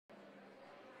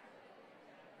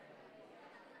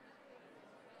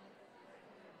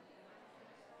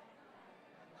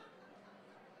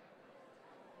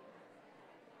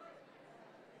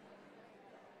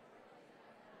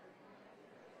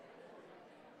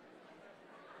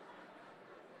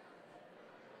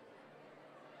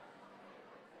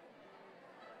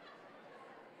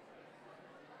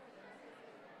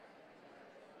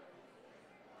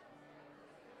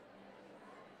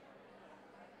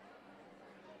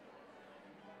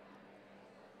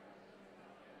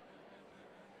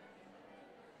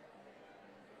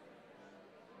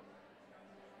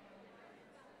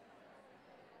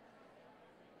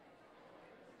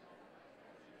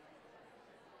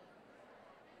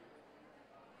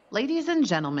Ladies and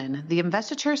gentlemen, the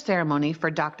investiture ceremony for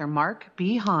Dr. Marc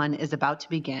B. Hahn is about to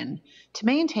begin. To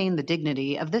maintain the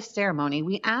dignity of this ceremony,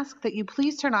 we ask that you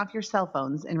please turn off your cell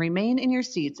phones and remain in your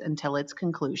seats until its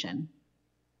conclusion.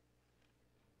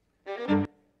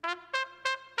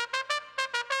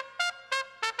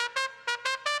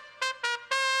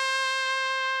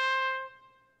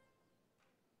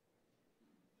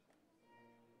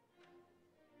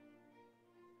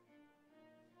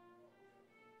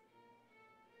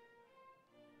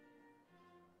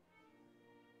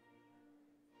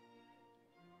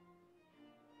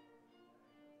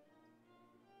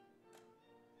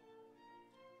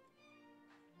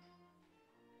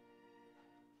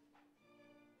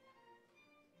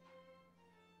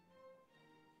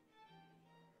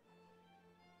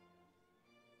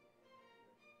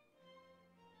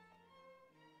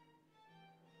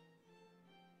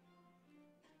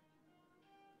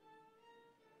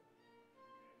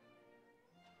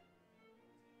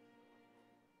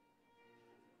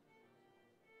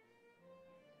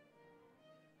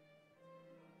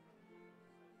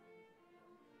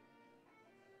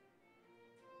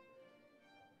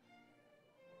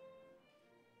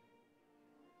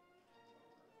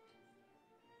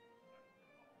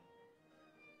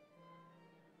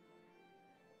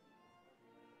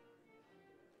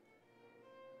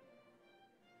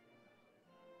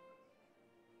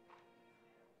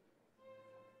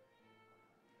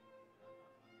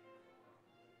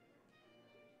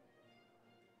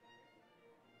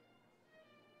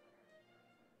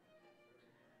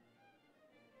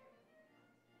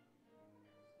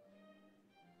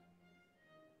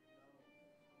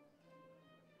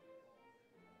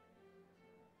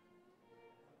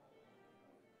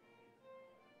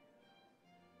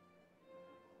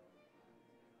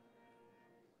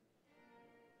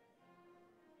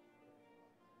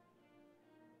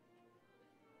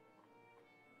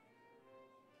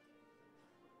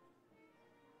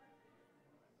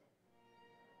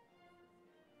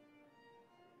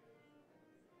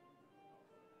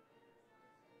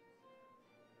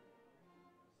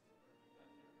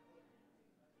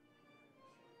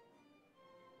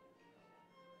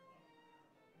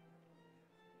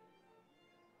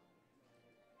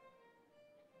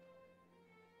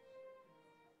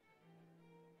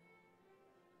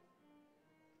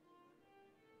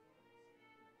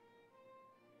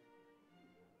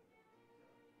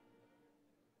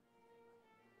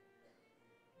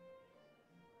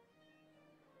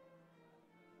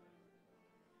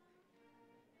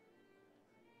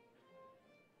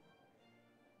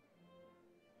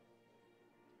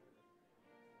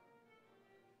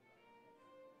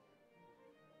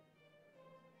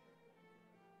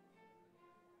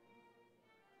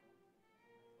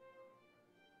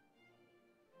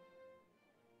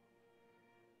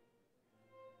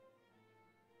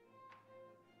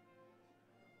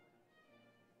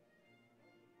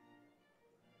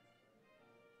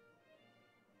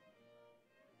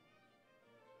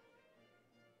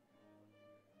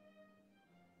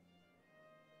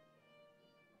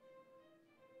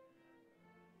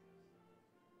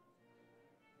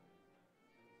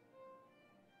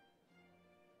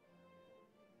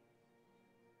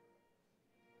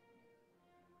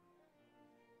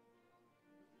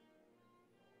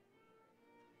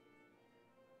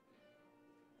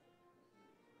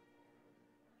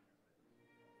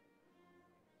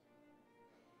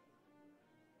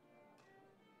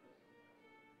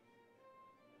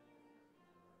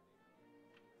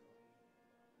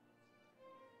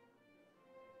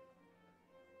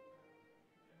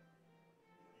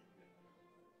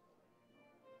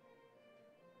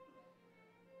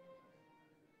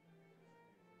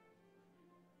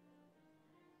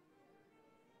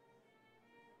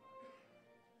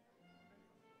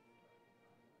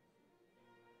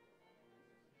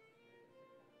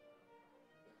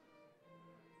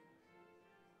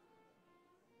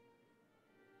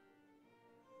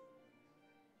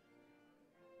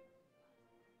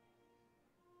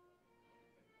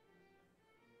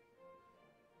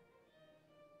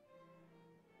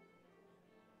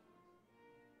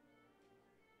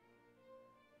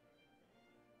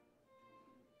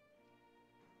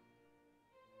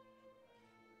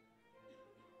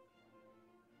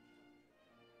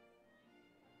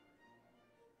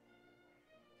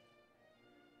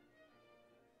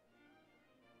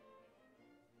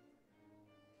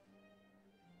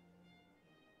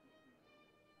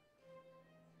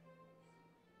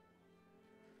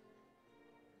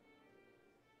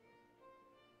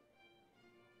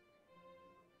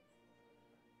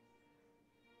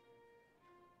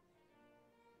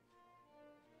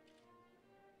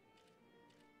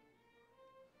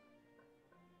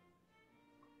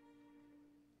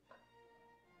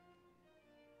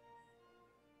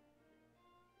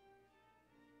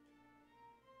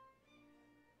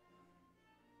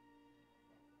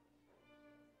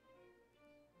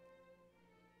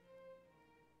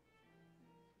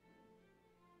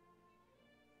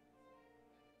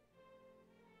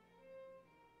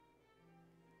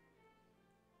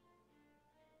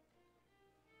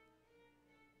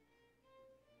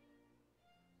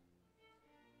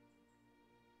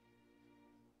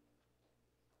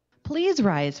 Please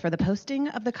rise for the posting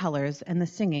of the colors and the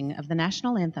singing of the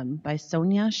national anthem by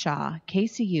Sonia Shah,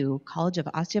 KCU, College of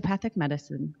Osteopathic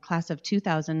Medicine, class of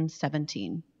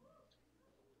 2017.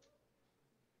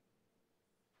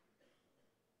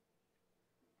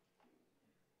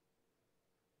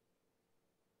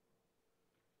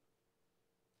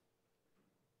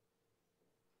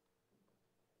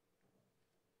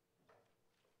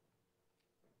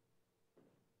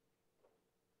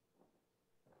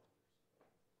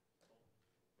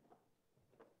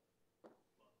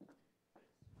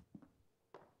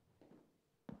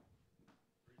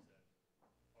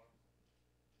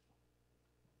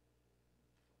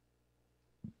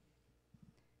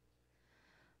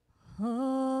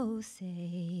 Oh,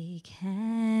 say,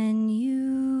 can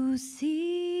you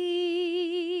see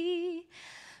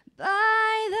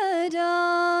by the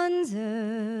dawn's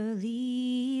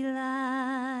early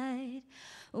light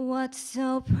what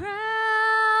so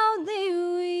proudly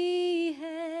we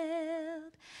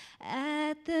hailed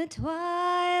at the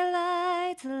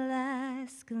twilight's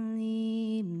last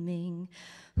gleaming,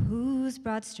 whose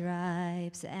broad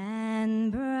stripes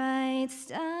and bright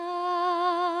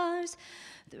stars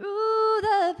through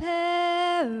the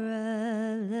perilous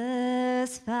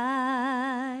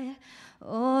fight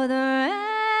o'er the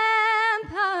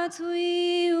ramparts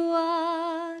we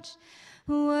watched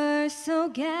were so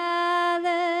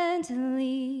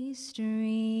gallantly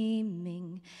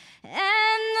streaming, and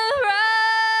the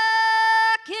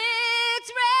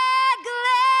rocket's red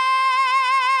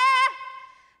glare,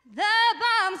 the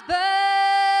bombs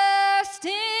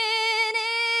bursting in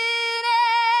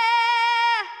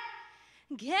air,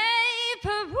 gave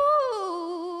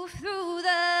proof through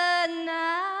the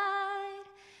night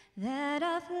that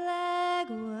our flag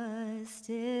was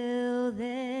still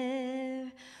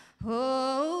there.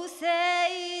 Oh,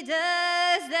 say,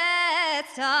 does that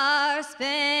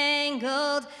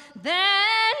star-spangled banner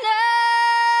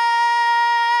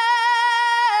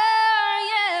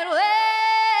yet wave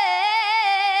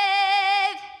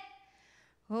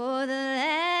o'er the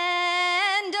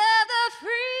land of the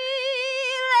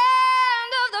free,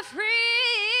 land of the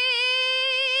free,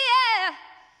 yeah,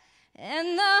 and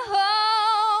the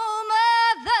home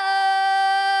of the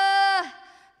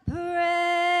brave?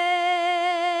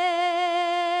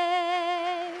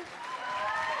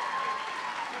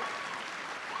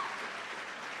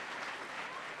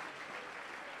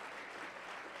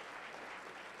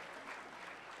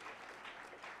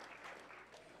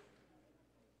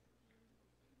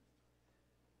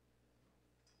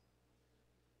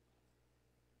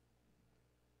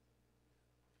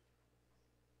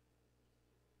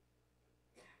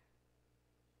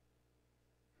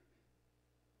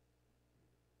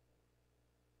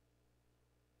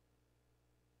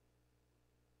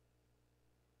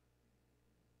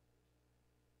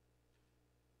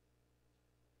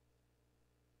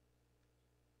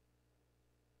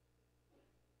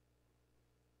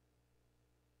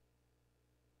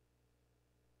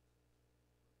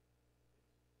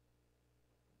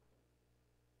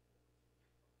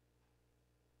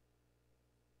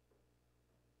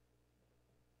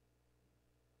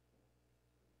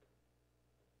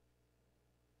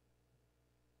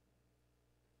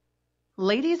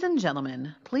 Ladies and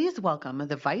gentlemen, please welcome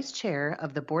the Vice Chair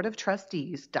of the Board of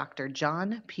Trustees, Dr.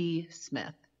 John P.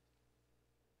 Smith.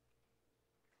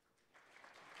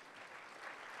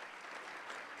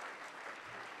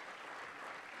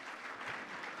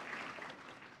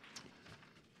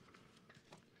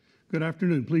 Good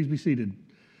afternoon. Please be seated.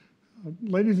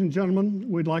 Ladies and gentlemen,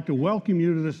 we'd like to welcome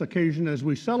you to this occasion as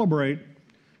we celebrate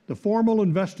the formal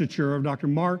investiture of Dr.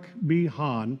 Marc B.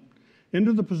 Hahn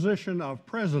into the position of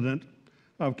President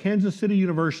of Kansas City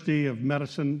University of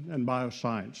Medicine and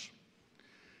Bioscience.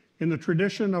 In the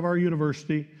tradition of our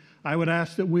university, I would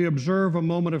ask that we observe a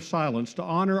moment of silence to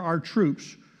honor our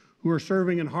troops who are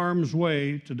serving in harm's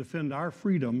way to defend our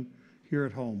freedom here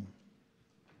at home.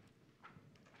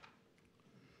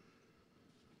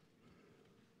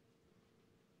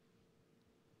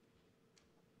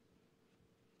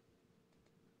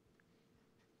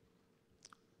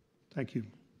 Thank you.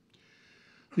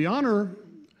 The honor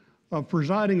of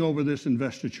presiding over this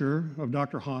investiture of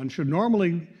Dr. Hahn should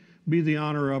normally be the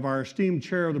honor of our esteemed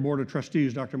Chair of the Board of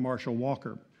Trustees, Dr. Marshall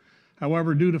Walker.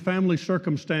 However, due to family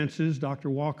circumstances, Dr.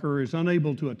 Walker is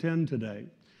unable to attend today.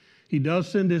 He does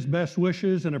send his best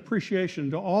wishes and appreciation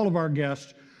to all of our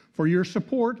guests for your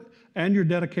support and your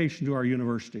dedication to our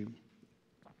university.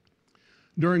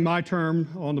 During my term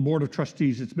on the Board of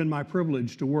Trustees, it's been my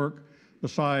privilege to work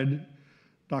beside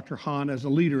Dr. Hahn as a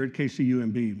leader at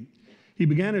KCU. He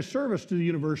began his service to the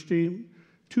university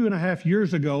 2.5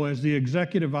 years ago as the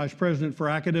Executive Vice President for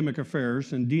Academic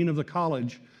Affairs and Dean of the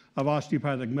College of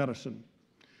Osteopathic Medicine.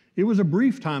 It was a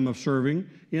brief time of serving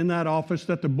in that office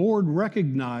that the board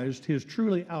recognized his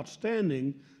truly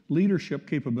outstanding leadership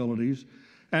capabilities,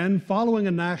 and following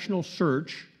a national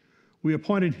search, we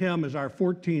appointed him as our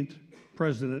 14th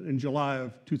president in July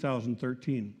of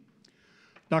 2013.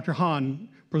 Dr. Hahn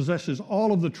possesses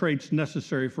all of the traits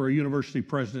necessary for a university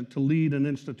president to lead an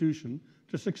institution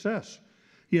to success.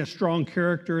 He has strong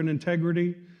character and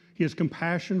integrity. He has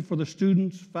compassion for the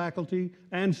students, faculty,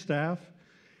 and staff.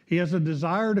 He has a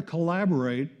desire to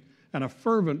collaborate and a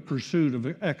fervent pursuit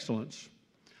of excellence.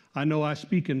 I know I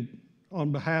speak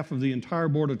on behalf of the entire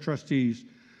Board of Trustees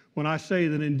when I say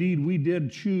that indeed we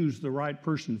did choose the right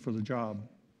person for the job.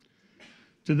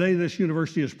 Today, this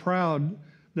university is proud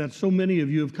that so many of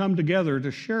you have come together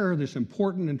to share this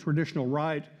important and traditional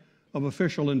rite of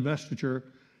official investiture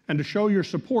and to show your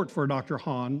support for Dr.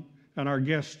 Hahn and our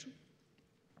guest.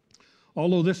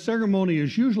 Although this ceremony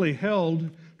is usually held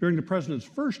during the president's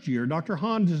first year, Dr.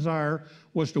 Hahn's desire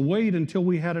was to wait until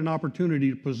we had an opportunity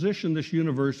to position this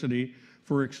university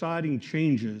for exciting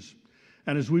changes,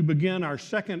 and as we begin our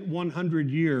second 100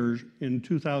 years in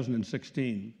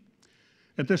 2016.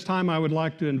 At this time, I would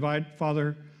like to invite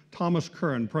Father Thomas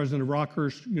Curran, President of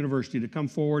Rockhurst University, to come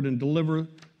forward and deliver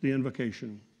the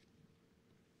invocation.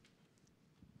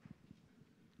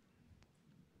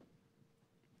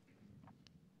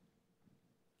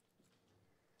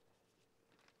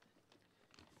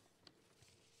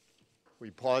 We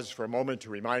pause for a moment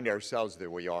to remind ourselves that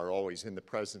we are always in the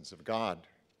presence of God.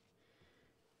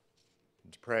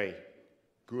 And to pray,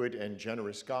 good and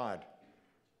generous God,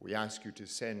 we ask you to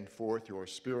send forth your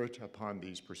Spirit upon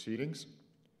these proceedings.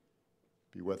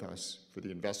 Be with us for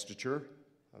the investiture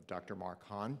of Dr. Marc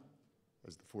Hahn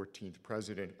as the 14th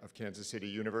president of Kansas City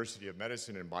University of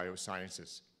Medicine and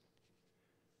Biosciences.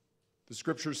 The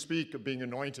scriptures speak of being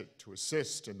anointed to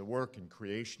assist in the work and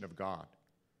creation of God,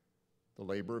 the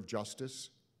labor of justice,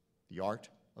 the art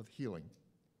of healing,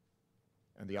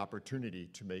 and the opportunity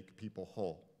to make people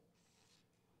whole.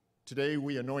 Today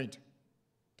we anoint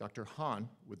Dr. Hahn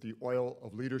with the oil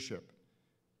of leadership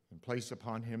and place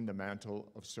upon him the mantle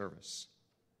of service.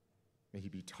 May he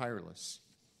be tireless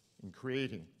in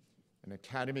creating an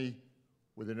academy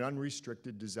with an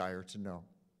unrestricted desire to know.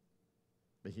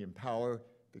 May he empower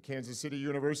the Kansas City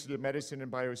University of Medicine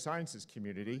and Biosciences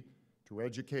community to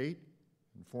educate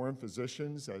and form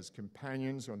physicians as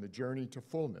companions on the journey to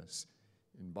fullness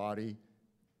in body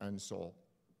and soul.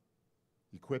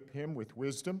 Equip him with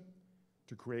wisdom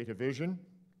to create a vision,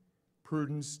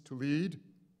 prudence to lead,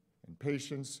 and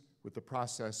patience with the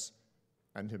process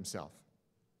and himself.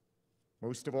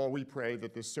 Most of all, we pray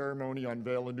that this ceremony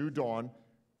unveil a new dawn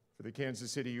for the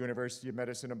Kansas City University of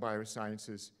Medicine and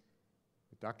Biosciences,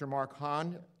 with Dr. Marc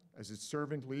Hahn as its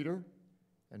servant leader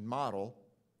and model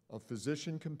of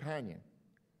physician companion.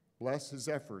 Bless his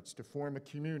efforts to form a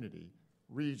community,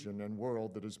 region, and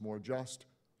world that is more just,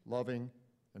 loving,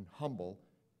 and humble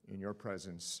in your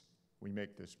presence. We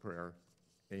make this prayer.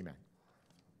 Amen.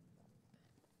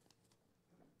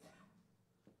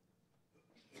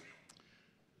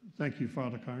 Thank you,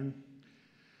 Father Curran.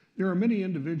 There are many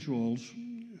individuals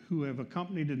who have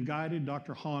accompanied and guided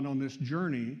Dr. Hahn on this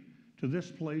journey to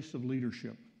this place of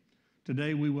leadership.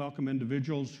 Today, we welcome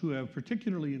individuals who have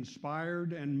particularly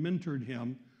inspired and mentored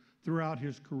him throughout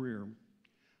his career.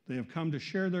 They have come to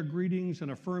share their greetings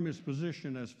and affirm his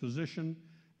position as physician,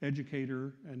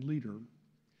 educator, and leader.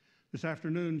 This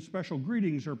afternoon, special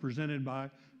greetings are presented by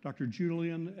Dr.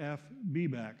 Julian F.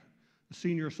 Beback, the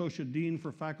Senior Associate Dean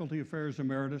for Faculty Affairs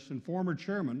Emeritus and former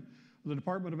chairman of the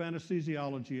Department of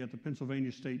Anesthesiology at the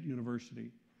Pennsylvania State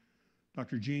University.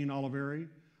 Dr. Jean Oliveri,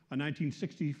 a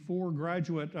 1964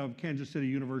 graduate of Kansas City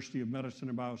University of Medicine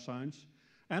and Bioscience,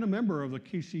 and a member of the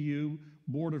KCU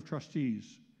Board of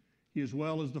Trustees. He as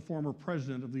well is the former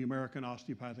president of the American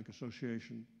Osteopathic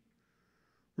Association.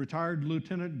 Retired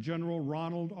Lieutenant General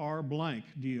Ronald R. Blank,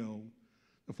 DO,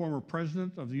 the former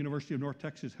president of the University of North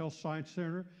Texas Health Science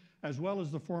Center, as well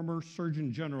as the former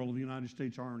Surgeon General of the United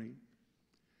States Army.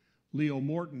 Leo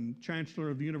Morton, Chancellor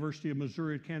of the University of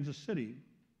Missouri at Kansas City.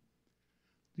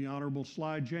 The Honorable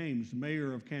Sly James,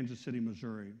 Mayor of Kansas City,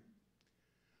 Missouri.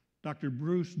 Dr.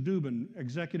 Bruce Dubin,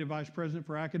 Executive Vice President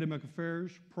for Academic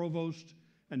Affairs, Provost,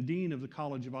 and Dean of the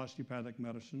College of Osteopathic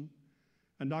Medicine.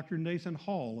 And Dr. Nathan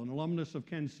Hall, an alumnus of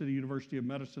Kansas City University of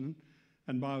Medicine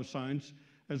and Bioscience,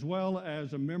 as well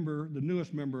as a member, the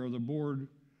newest member of the board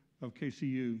of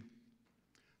KCU.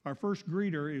 Our first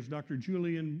greeter is Dr.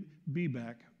 Julian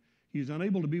Beback. He's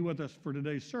unable to be with us for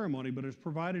today's ceremony, but has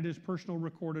provided his personal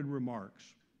recorded remarks.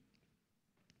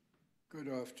 Good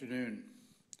afternoon.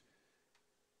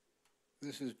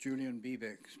 This is Julian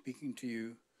Biebeck speaking to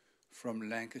you from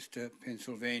Lancaster,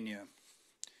 Pennsylvania.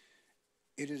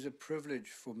 It is a privilege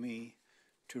for me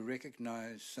to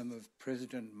recognize some of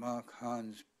President Marc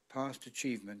Hahn's past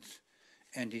achievements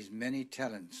and his many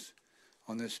talents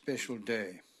on this special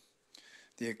day,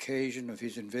 the occasion of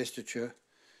his investiture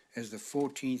as the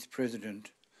 14th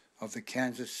president of the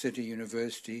Kansas City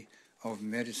University of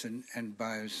Medicine and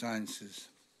Biosciences.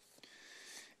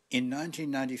 In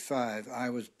 1995, I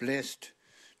was blessed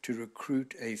to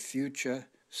recruit a future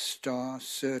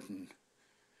star-certain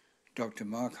Dr.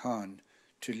 Marc Hahn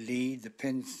to lead the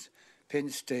Penn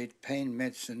State Pain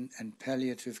Medicine and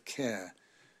Palliative Care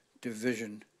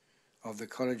Division of the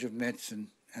College of Medicine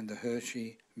and the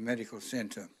Hershey Medical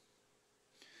Center.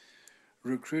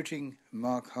 Recruiting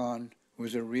Marc Hahn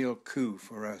was a real coup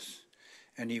for us,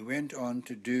 and he went on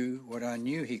to do what I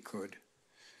knew he could.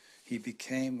 He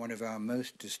became one of our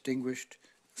most distinguished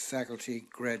faculty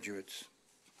graduates.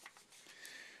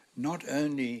 Not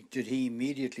only did he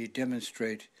immediately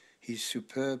demonstrate his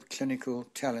superb clinical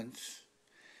talents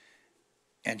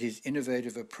and his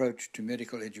innovative approach to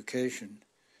medical education,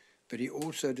 but he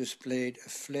also displayed a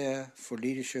flair for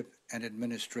leadership and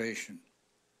administration.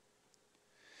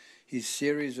 His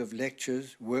series of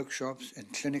lectures, workshops,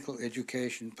 and clinical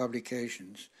education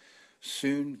publications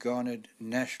soon garnered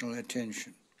national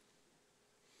attention.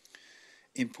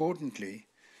 Importantly,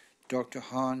 Dr.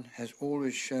 Hahn has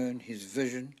always shown his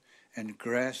vision and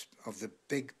grasp of the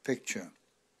big picture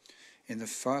in the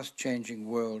fast-changing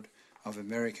world of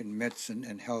American medicine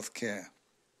and healthcare.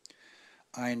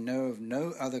 I know of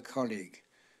no other colleague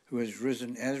who has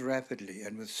risen as rapidly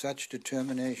and with such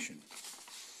determination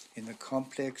in the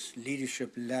complex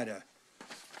leadership ladder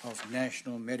of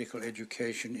national medical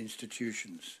education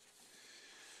institutions.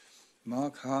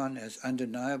 Marc Hahn has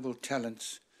undeniable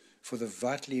talents for the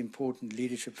vitally important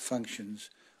leadership functions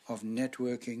of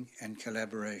networking and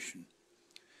collaboration.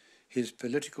 His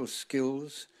political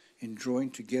skills in drawing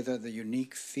together the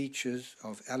unique features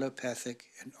of allopathic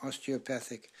and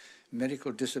osteopathic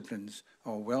medical disciplines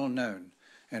are well known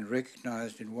and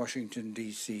recognized in Washington,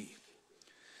 D.C.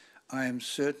 I am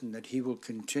certain that he will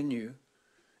continue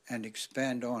and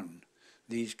expand on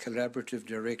these collaborative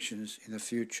directions in the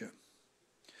future,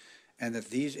 and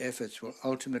that these efforts will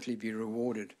ultimately be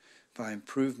rewarded by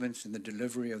improvements in the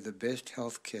delivery of the best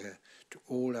health care to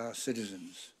all our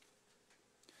citizens.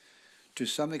 To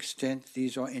some extent,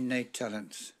 these are innate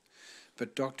talents,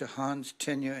 but Dr. Hahn's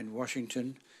tenure in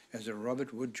Washington as a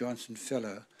Robert Wood Johnson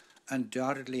Fellow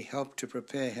undoubtedly helped to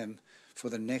prepare him for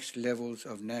the next levels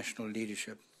of national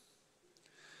leadership.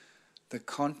 The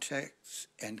contacts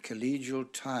and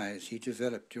collegial ties he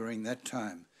developed during that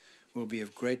time will be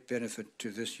of great benefit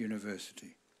to this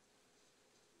university.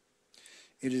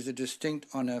 It is a distinct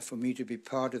honor for me to be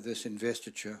part of this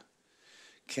investiture.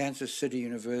 Kansas City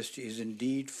University is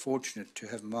indeed fortunate to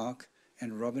have Marc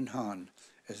and Robin Hahn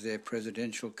as their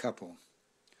presidential couple.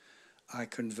 I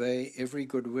convey every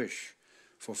good wish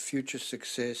for future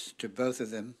success to both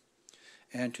of them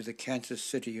and to the Kansas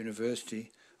City University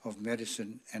of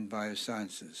Medicine and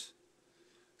Biosciences.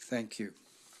 Thank you.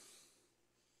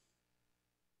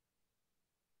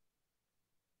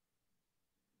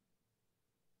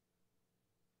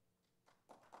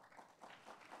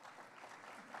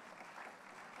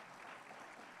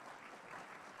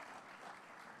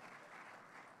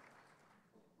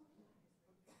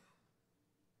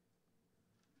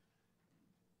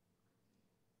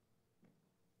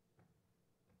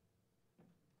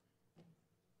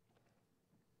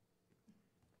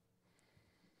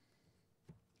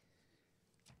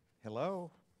 Hello.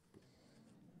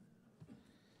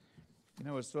 You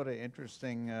know, it's sort of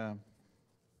interesting.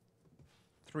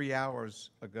 3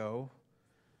 hours ago,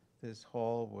 this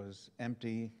hall was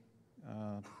empty,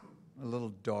 a little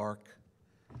dark,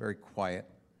 very quiet.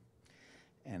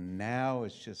 And now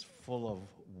it's just full of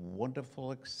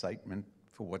wonderful excitement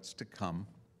for what's to come,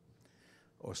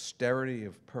 austerity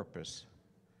of purpose,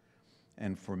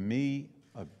 and for me,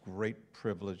 a great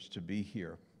privilege to be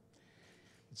here.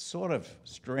 It's sort of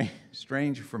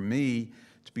strange for me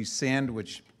to be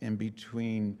sandwiched in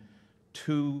between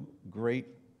two great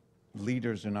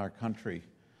leaders in our country,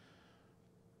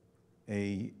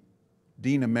 a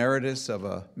Dean Emeritus of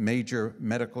a major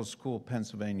medical school,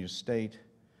 Pennsylvania State,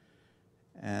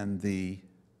 and the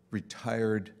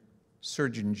retired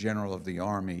Surgeon General of the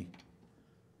Army,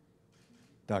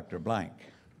 Dr. Blank.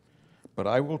 But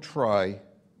I will try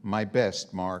my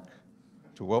best, Marc,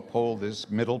 to uphold this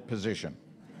middle position.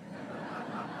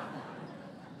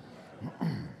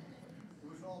 It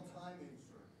was all timing,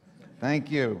 sir. Thank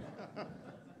you.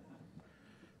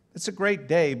 It's a great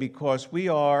day because we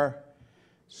are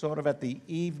sort of at the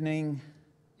evening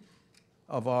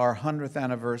of our 100th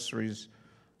anniversaries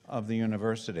of the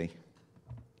university.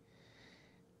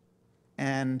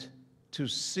 And to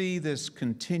see this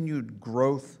continued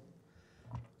growth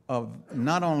of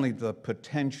not only the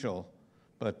potential,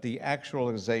 but the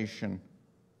actualization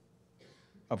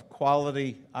of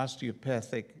quality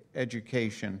osteopathic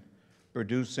education,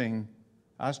 producing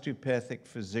osteopathic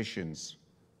physicians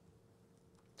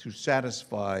to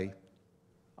satisfy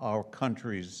our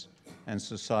country's and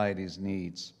society's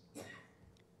needs.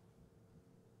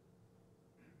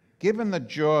 Given the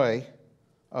joy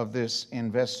of this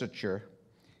investiture,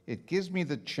 it gives me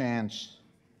the chance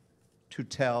to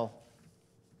tell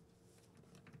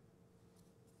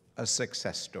a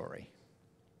success story.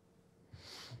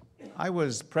 I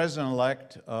was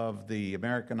president-elect of the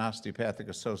American Osteopathic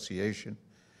Association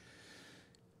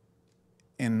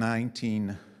in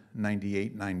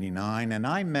 1998-99, and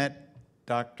I met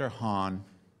Dr. Hahn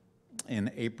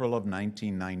in April of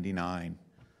 1999,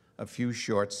 a few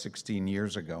short 16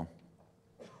 years ago.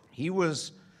 He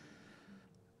was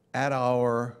at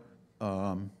our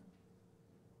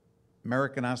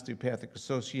American Osteopathic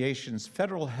Association's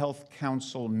Federal Health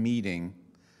Council meeting,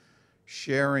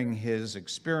 sharing his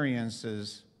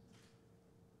experiences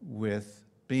with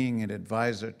being an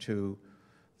advisor to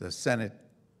the Senate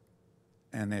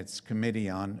and its Committee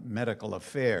on Medical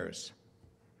Affairs.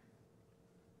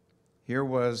 Here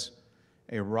was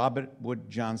a Robert Wood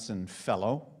Johnson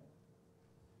Fellow,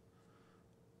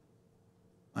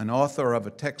 an author of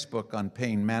a textbook on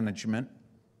pain management,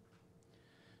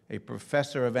 a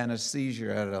professor of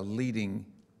anesthesia at a leading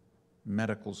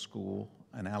medical school,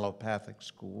 an allopathic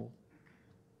school.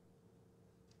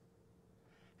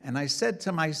 And I said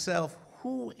to myself,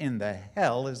 who in the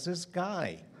hell is this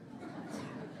guy?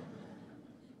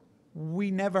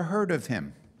 We never heard of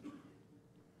him.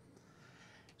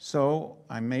 So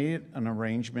I made an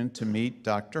arrangement to meet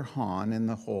Dr. Hahn in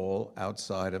the hall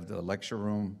outside of the lecture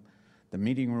room, the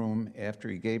meeting room, after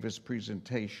he gave his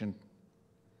presentation.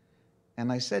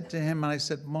 And I said to him,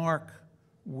 Mark,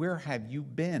 where have you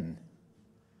been?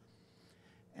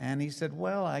 And he said,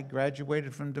 well, I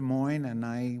graduated from Des Moines and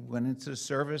I went into the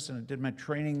service and I did my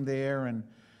training there and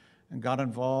got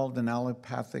involved in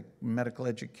allopathic medical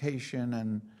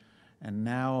education, and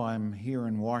now I'm here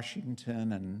in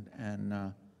Washington.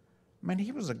 I mean,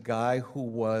 he was a guy who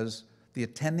was the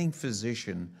attending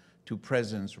physician to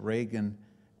Presidents Reagan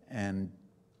and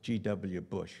G.W.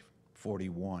 Bush,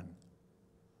 41.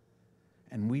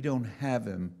 And we don't have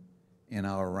him in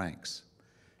our ranks.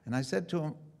 And I said to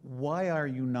him, why are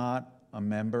you not a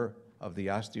member of the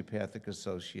Osteopathic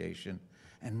Association?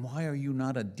 And why are you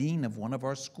not a dean of one of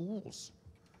our schools?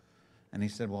 And he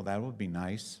said, well, that would be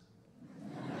nice.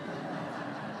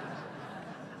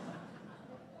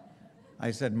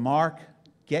 I said, Mark,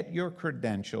 get your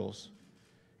credentials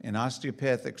in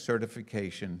osteopathic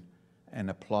certification and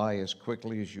apply as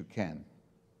quickly as you can.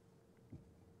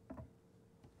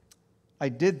 I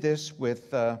did this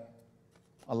with a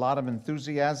lot of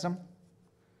enthusiasm,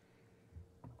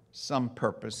 some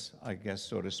purpose, I guess,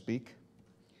 so to speak.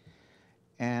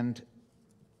 And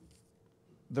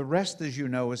the rest, as you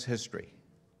know, is history.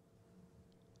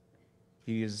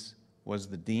 He was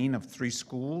the dean of 3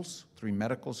 schools, 3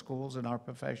 medical schools in our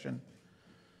profession.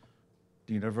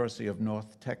 The University of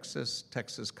North Texas,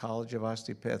 Texas College of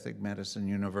Osteopathic Medicine,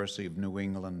 University of New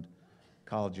England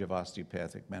College of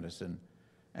Osteopathic Medicine,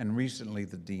 and recently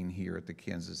the dean here at the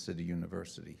Kansas City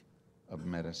University of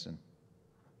Medicine.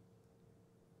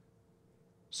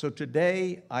 So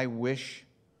today I wish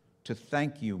to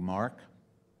thank you, Mark,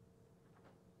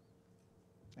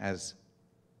 as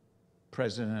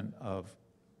president of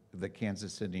the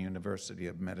Kansas City University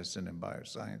of Medicine and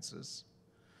Biosciences,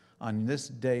 on this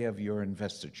day of your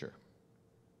investiture.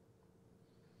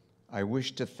 I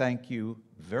wish to thank you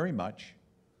very much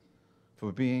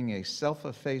for being a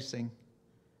self-effacing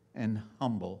and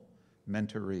humble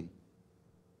mentoree,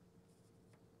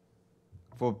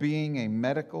 for being a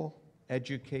medical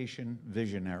education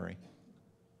visionary,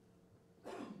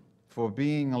 for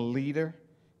being a leader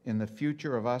in the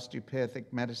future of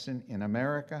osteopathic medicine in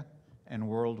America and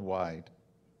worldwide,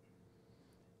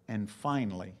 and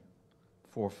finally,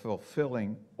 for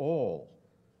fulfilling all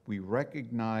we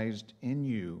recognized in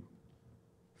you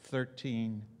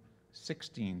 16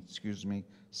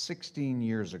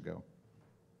 years ago.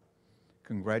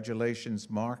 Congratulations,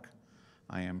 Mark.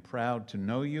 I am proud to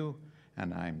know you,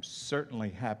 and I'm certainly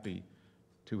happy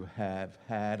to have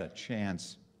had a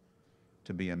chance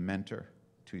to be a mentor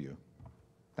to you.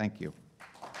 Thank you.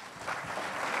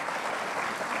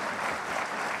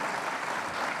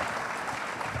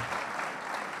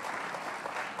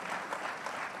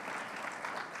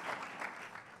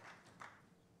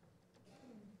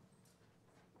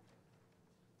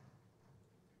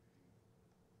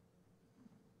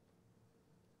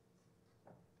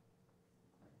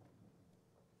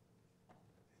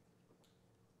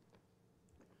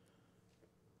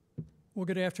 Well,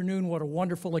 good afternoon. What a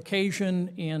wonderful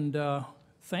occasion, and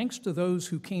thanks to those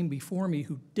who came before me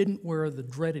who didn't wear the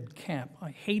dreaded cap. I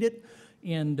hate it,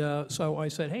 and so I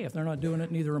said, hey, if they're not doing it,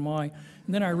 neither am I.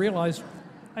 And then I realized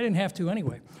I didn't have to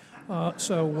anyway,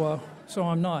 so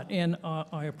I'm not. And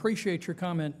I appreciate your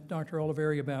comment, Dr.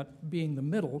 Oliveri, about being the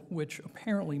middle, which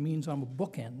apparently means I'm a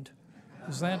bookend.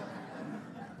 Is that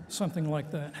something like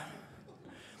that?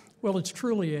 Well, it's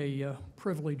truly a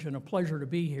privilege and a pleasure to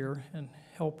be here and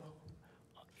help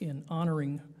in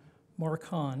honoring Marc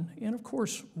Hahn, and of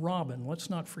course, Robin. Let's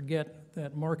not forget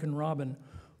that Marc and Robin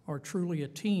are truly a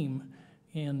team,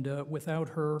 and without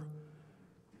her,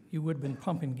 you would have been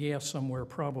pumping gas somewhere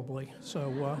probably.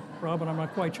 So, Robin, I'm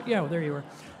not quite sure. Yeah, there you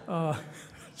are.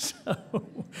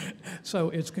 So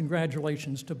it's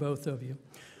congratulations to both of you.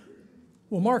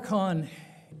 Well, Marc Hahn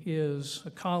is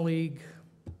a colleague,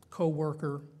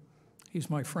 co-worker. He's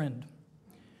my friend.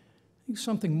 He's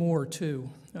something more, too.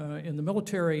 In the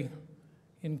military,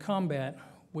 in combat,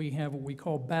 we have what we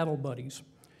call battle buddies,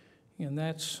 and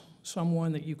that's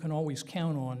someone that you can always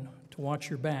count on to watch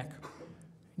your back.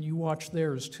 And you watch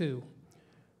theirs, too.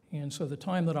 And so the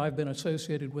time that I've been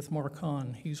associated with Marc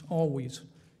Hahn, he's always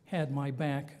had my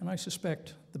back, and I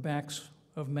suspect the backs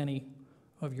of many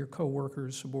of your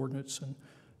co-workers, subordinates,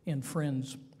 and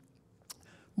friends.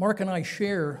 Marc and I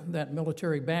share that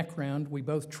military background. We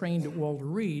both trained at Walter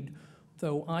Reed,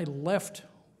 though I left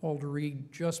Walter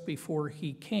Reed just before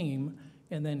he came,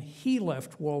 and then he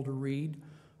left Walter Reed.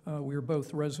 We were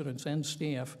both residents and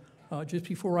staff. Just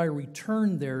before I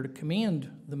returned there to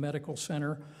command the medical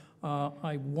center,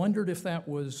 I wondered if that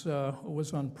was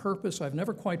on purpose. I've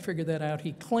never quite figured that out.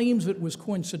 He claims it was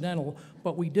coincidental,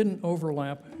 but we didn't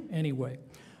overlap anyway.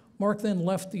 Marc then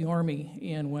left the Army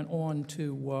and went on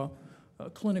to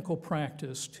clinical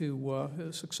practice, to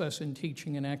success in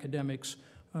teaching and academics,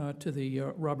 to the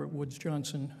Robert Woods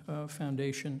Johnson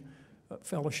Foundation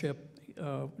Fellowship,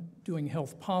 doing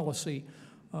health policy,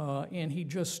 and he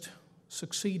just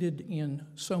succeeded in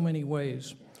so many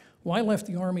ways. Well, I left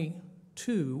the Army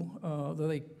too, though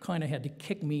they kind of had to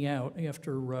kick me out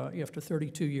after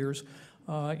 32 years,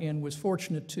 and was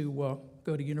fortunate to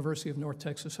go to University of North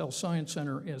Texas Health Science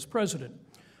Center as president.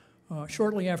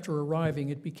 Shortly after arriving,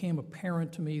 it became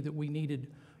apparent to me that we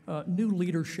needed new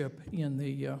leadership in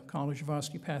the College of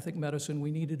Osteopathic Medicine.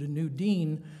 We needed a new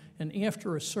dean, and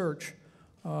after a search,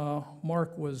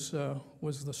 Marc was the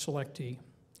selectee.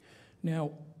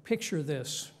 Now, picture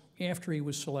this, after he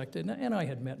was selected, and I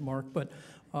had met Marc, but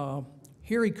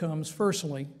here he comes, first,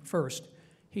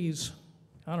 he's,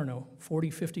 I don't know, 40,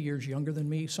 50 years younger than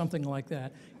me, something like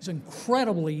that. He's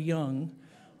incredibly young.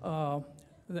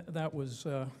 That was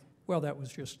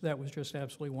just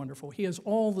absolutely wonderful. He has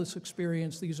all this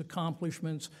experience, these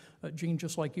accomplishments, Gene,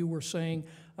 just like you were saying,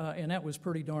 and that was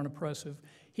pretty darn impressive.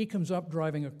 He comes up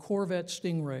driving a Corvette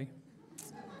Stingray,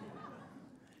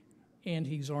 and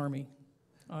he's Army.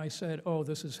 I said, oh,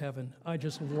 this is heaven. I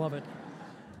just love it.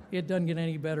 It doesn't get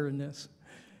any better than this.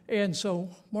 And so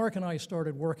Marc and I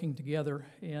started working together,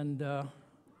 and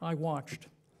I watched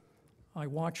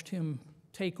him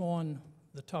take on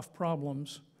the tough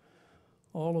problems,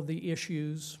 all of the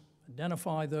issues,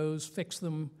 identify those, fix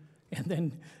them, and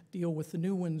then deal with the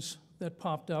new ones that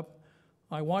popped up.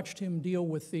 I watched him deal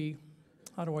with the,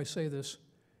 how do I say this,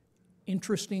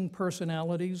 interesting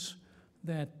personalities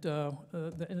that,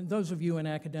 and those of you in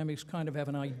academics kind of have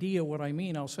an idea what I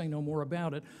mean. I'll say no more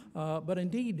about it. But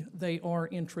indeed, they are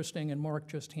interesting, and Marc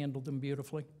just handled them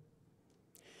beautifully.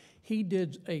 He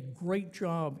did a great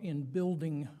job in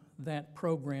building that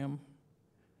program.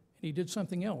 He did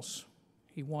something else.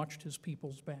 He watched his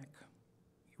people's back.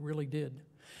 He really did.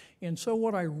 And so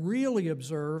what I really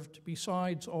observed,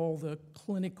 besides all the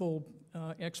clinical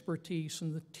expertise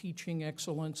and the teaching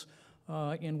excellence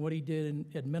and what he did in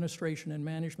administration and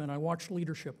management, I watched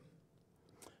leadership.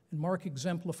 And Marc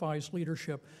exemplifies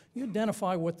leadership. You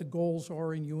identify what the goals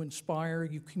are and you inspire,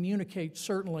 you communicate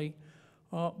certainly,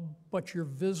 but you're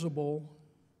visible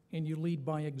and you lead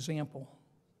by example.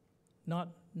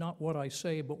 Not what I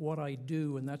say, but what I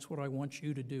do, and that's what I want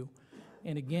you to do.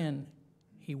 And again,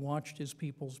 he watched his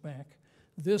people's back.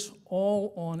 This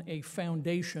all on a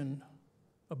foundation,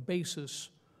 a basis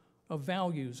of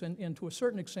values, and to a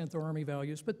certain extent they're Army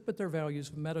values, but they're values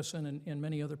of medicine and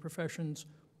many other professions,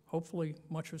 hopefully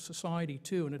much of society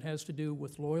too, and it has to do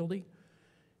with loyalty,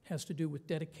 has to do with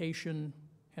dedication,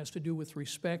 has to do with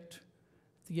respect.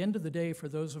 At the end of the day, for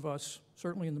those of us,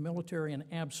 certainly in the military and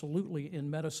absolutely in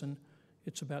medicine,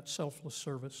 it's about selfless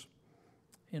service.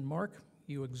 And Marc,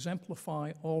 you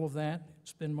exemplify all of that.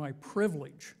 It's been my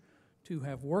privilege to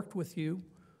have worked with you,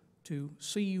 to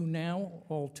see you now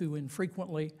all too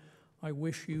infrequently. I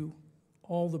wish you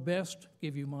all the best,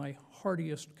 give you my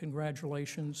heartiest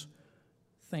congratulations.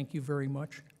 Thank you very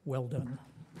much. Well done.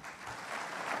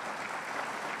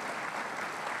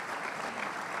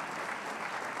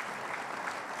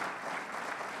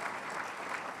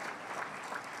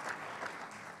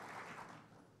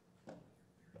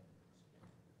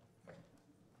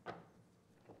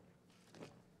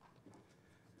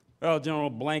 Well, General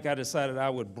Blank, I decided I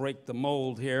would break the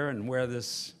mold here and wear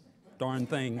this darn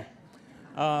thing.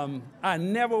 I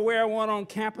never wear one on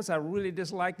campus. I really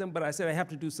dislike them, but I said I have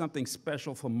to do something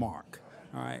special for Mark.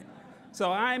 All right.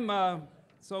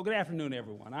 So good afternoon,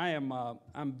 everyone.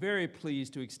 I'm very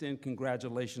pleased to extend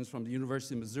congratulations from the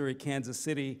University of Missouri, Kansas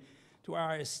City, to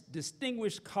our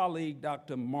distinguished colleague,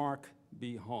 Dr. Marc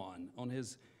B. Hahn, on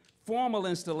his formal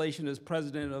installation as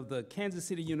president of the Kansas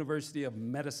City University of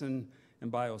Medicine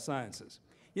and Biosciences.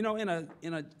 You know,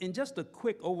 in just a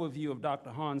quick overview of Dr.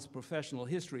 Hahn's professional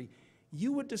history,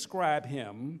 you would describe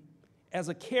him as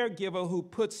a caregiver who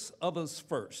puts others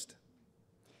first.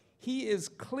 He is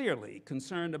clearly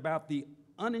concerned about the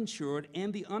uninsured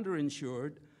and the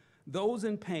underinsured, those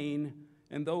in pain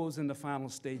and those in the final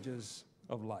stages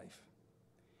of life.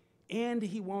 And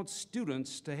he wants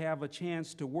students to have a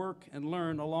chance to work and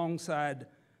learn alongside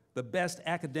the best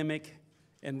academic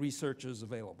and researchers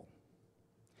available.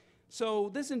 So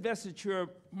this investiture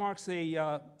marks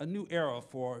a new era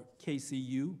for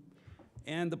KCU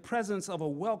and the presence of a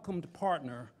welcomed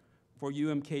partner for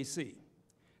UMKC.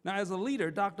 Now, as a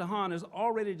leader, Dr. Hahn has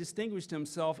already distinguished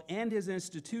himself and his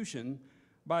institution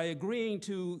by agreeing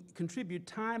to contribute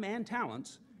time and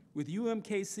talents with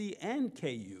UMKC and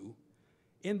KU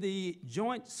in the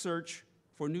joint search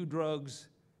for new drugs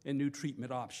and new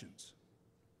treatment options.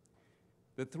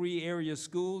 The three area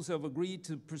schools have agreed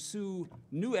to pursue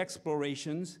new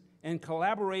explorations and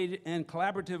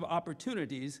collaborative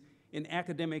opportunities in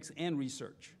academics and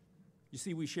research. You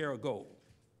see, we share a goal,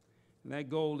 and that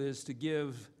goal is to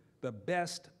give the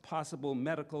best possible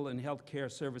medical and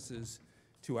healthcare services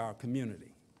to our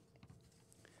community.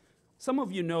 Some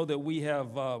of you know that we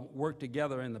have worked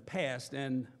together in the past,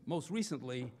 and most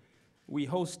recently, we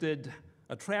hosted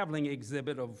a traveling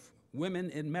exhibit of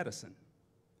women in medicine.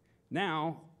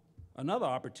 Now, another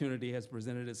opportunity has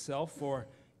presented itself for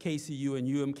KCU and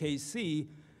UMKC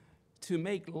to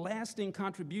make lasting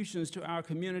contributions to our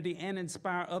community and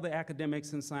inspire other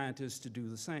academics and scientists to do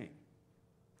the same.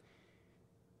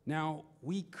 Now,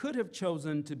 we could have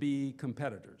chosen to be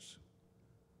competitors,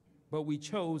 but we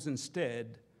chose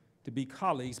instead to be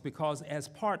colleagues because as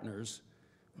partners,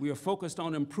 we are focused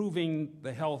on improving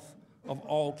the health of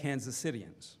all Kansas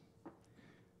Cityans.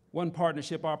 One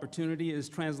partnership opportunity is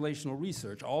translational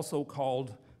research, also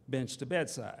called bench to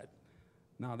bedside.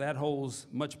 Now that holds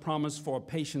much promise for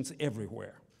patients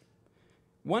everywhere.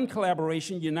 One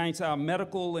collaboration unites our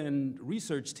medical and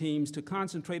research teams to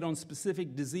concentrate on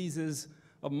specific diseases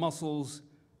of muscles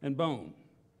and bone.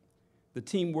 The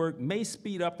teamwork may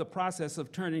speed up the process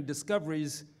of turning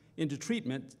discoveries into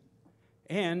treatment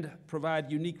and provide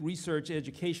unique research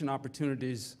education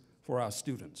opportunities for our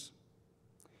students.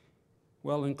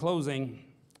 Well, in closing,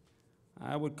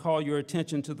 I would call your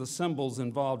attention to the symbols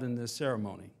involved in this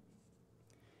ceremony.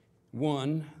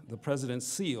 One, the president's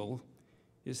seal,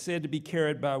 is said to be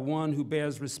carried by one who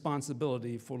bears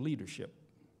responsibility for leadership.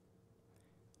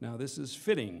 Now, this is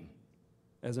fitting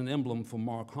as an emblem for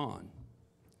Marc Hahn.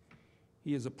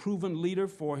 He is a proven leader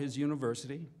for his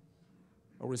university,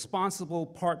 a responsible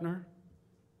partner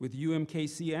with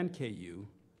UMKC and KU,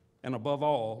 and above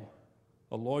all,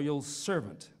 a loyal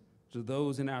servant to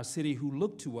those in our city who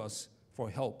look to us for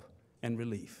help and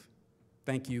relief.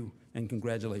 Thank you, and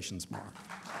congratulations, Marc.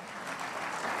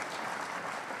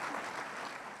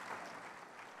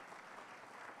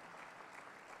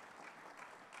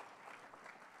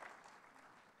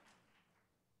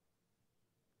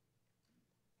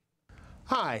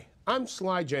 Hi, I'm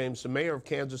Sly James, the mayor of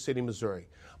Kansas City, Missouri.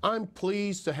 I'm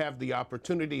pleased to have the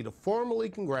opportunity to formally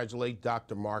congratulate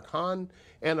Dr. Marc Hahn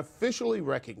and officially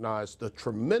recognize the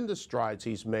tremendous strides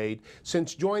he's made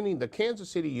since joining the Kansas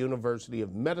City University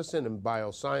of Medicine and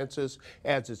Biosciences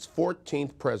as its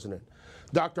 14th president.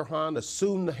 Dr. Hahn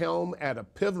assumed the helm at a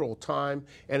pivotal time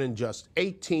and in just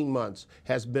 18 months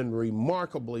has been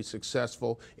remarkably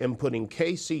successful in putting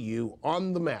KCU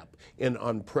on the map in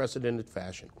unprecedented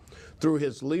fashion. Through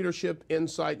his leadership,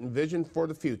 insight, and vision for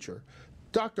the future,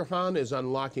 Dr. Hahn is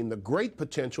unlocking the great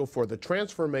potential for the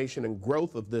transformation and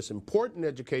growth of this important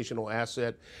educational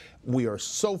asset we are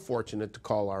so fortunate to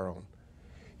call our own.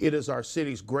 It is our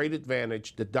city's great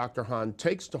advantage that Dr. Hahn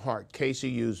takes to heart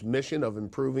KCU's mission of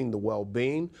improving the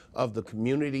well-being of the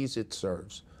communities it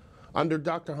serves. Under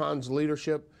Dr. Hahn's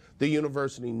leadership, The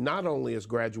university not only is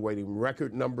graduating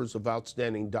record numbers of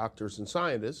outstanding doctors and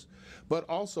scientists, but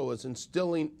also is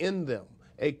instilling in them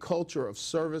a culture of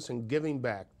service and giving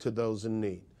back to those in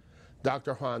need.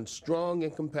 Dr. Hahn's strong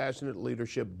and compassionate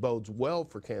leadership bodes well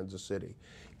for Kansas City.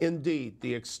 Indeed,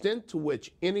 the extent to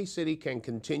which any city can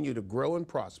continue to grow and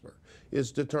prosper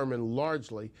is determined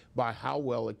largely by how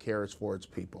well it cares for its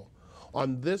people.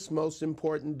 On this most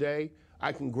important day,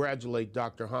 I congratulate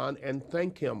Dr. Hahn and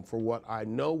thank him for what I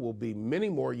know will be many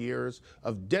more years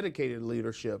of dedicated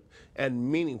leadership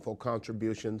and meaningful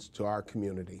contributions to our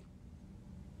community.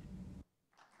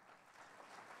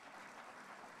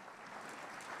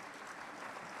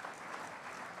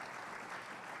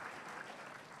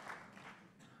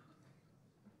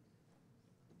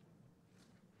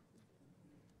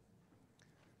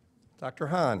 Dr.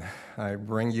 Hahn, I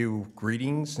bring you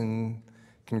greetings and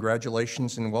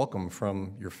congratulations and welcome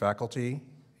from your faculty,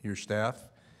 your staff,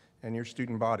 and your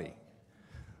student body.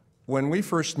 When we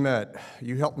first met,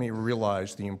 you helped me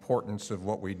realize the importance of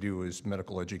what we do as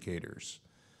medical educators,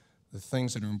 the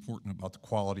things that are important about the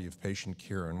quality of patient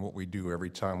care and what we do every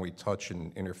time we touch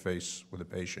and interface with a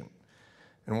patient.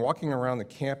 And walking around the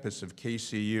campus of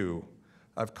KCU,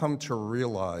 I've come to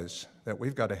realize that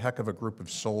we've got a heck of a group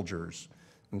of soldiers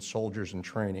and soldiers in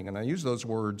training, and I use those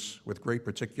words with great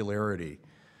particularity.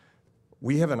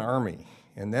 We have an army,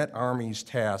 and that army's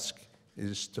task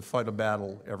is to fight a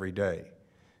battle every day.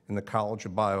 In the College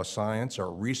of Bioscience,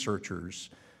 our researchers,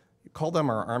 you call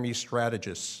them our army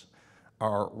strategists,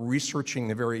 are researching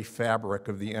the very fabric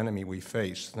of the enemy we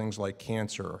face, things like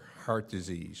cancer, heart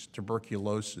disease,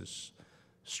 tuberculosis,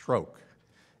 stroke.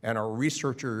 And our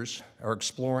researchers are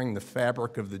exploring the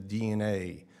fabric of the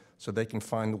DNA so they can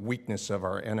find the weakness of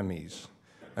our enemies.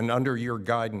 And under your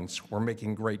guidance, we're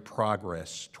making great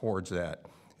progress towards that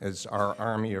as our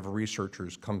army of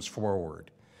researchers comes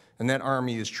forward. And that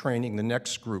army is training the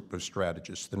next group of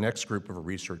strategists, the next group of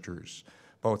researchers,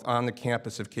 both on the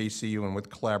campus of KCU and with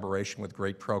collaboration with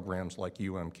great programs like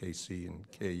UMKC and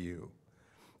KU.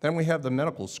 Then we have the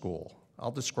medical school. I'll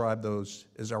describe those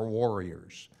as our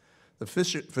warriors. The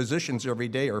physicians every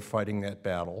day are fighting that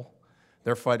battle.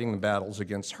 They're fighting the battles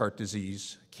against heart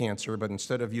disease, cancer, but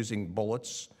instead of using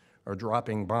bullets or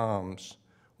dropping bombs,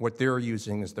 what they're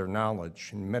using is their knowledge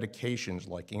and medications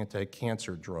like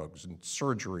anti-cancer drugs and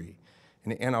surgery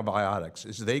and antibiotics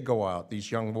as they go out,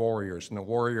 these young warriors and the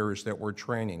warriors that we're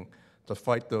training to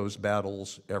fight those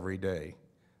battles every day.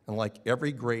 And like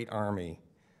every great army,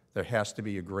 there has to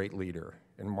be a great leader.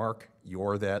 And Mark,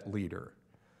 you're that leader.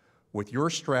 With your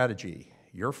strategy,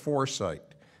 your foresight,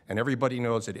 and everybody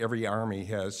knows that every army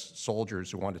has soldiers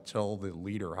who want to tell the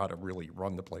leader how to really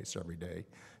run the place every day.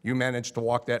 You managed to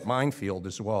walk that minefield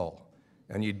as well,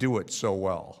 and you do it so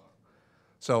well.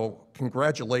 So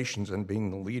congratulations on being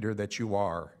the leader that you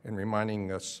are and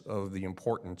reminding us of the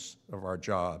importance of our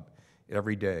job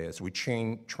every day as we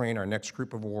train our next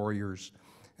group of warriors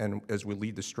and as we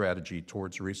lead the strategy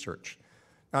towards research.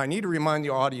 Now, I need to remind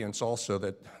the audience also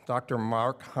that Dr.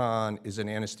 Marc Hahn is an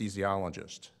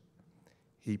anesthesiologist.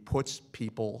 He puts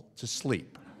people to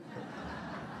sleep.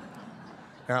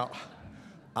 Now,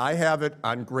 I have it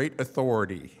on great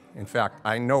authority. In fact,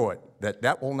 I know it, that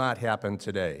that will not happen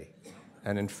today.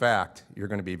 And in fact, you're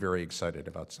going to be very excited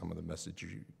about some of the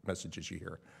messages you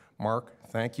hear. Mark,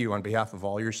 thank you on behalf of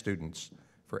all your students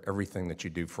for everything that you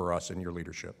do for us and your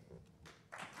leadership.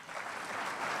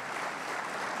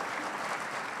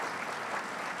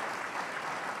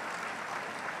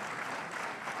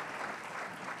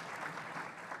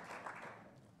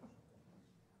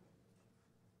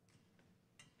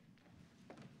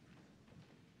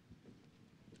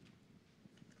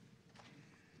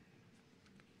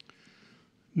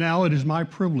 Now it is my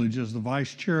privilege as the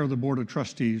Vice Chair of the Board of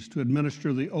Trustees to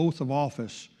administer the oath of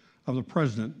office of the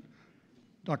President.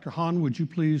 Dr. Hahn, would you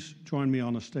please join me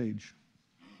on the stage?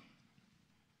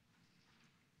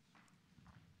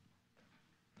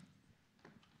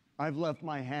 I've left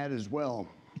my hat as well.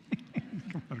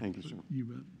 Thank you, sir.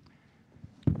 You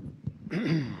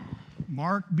bet.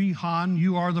 Marc B. Hahn,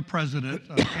 you are the President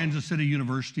of Kansas City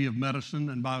University of Medicine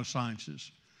and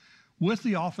Biosciences. With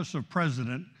the office of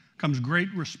President comes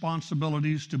great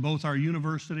responsibilities to both our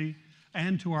university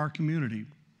and to our community.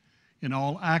 In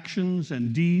all actions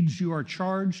and deeds, you are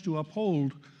charged to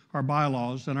uphold our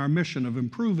bylaws and our mission of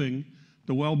improving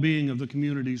the well-being of the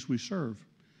communities we serve.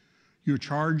 You're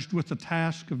charged with the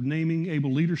task of naming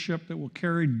able leadership that will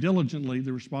carry diligently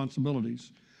the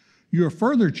responsibilities. You are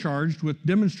further charged with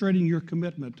demonstrating your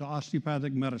commitment to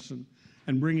osteopathic medicine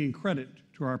and bringing credit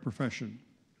to our profession.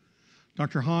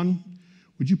 Dr. Hahn,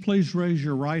 would you please raise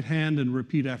your right hand and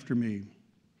repeat after me?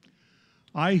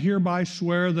 I hereby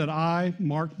swear that I,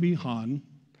 Marc B. Hahn,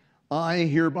 I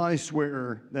hereby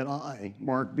swear that I,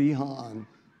 Marc B. Hahn,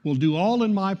 will do all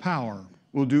in my power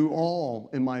will do all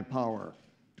in my power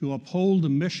to uphold the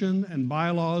mission and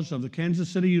bylaws of the Kansas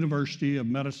City University of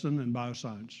Medicine and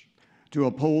Bioscience, to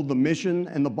uphold the mission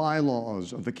and the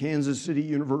bylaws of the Kansas City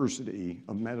University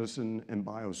of Medicine and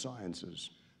Biosciences,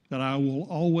 that I will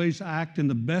always act in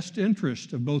the best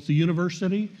interest of both the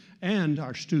university and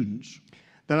our students,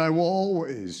 that I will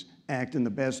always act in the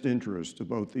best interest of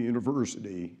both the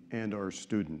university and our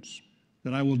students,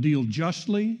 that I will deal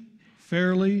justly,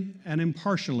 fairly, and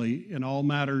impartially in all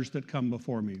matters that come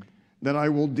before me, that I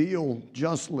will deal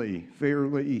justly,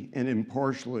 fairly, and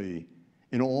impartially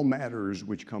in all matters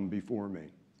which come before me,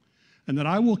 and that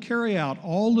I will carry out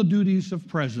all the duties of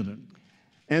president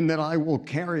and that I will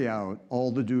carry out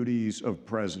all the duties of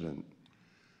president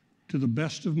to the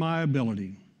best of my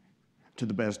ability. To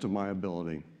the best of my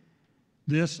ability.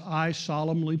 This I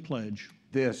solemnly pledge.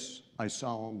 This I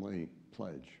solemnly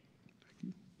pledge.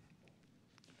 Thank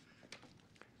you.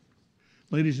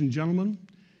 Ladies and gentlemen,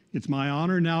 it's my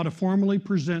honor now to formally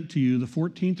present to you the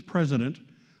 14th president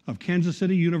of Kansas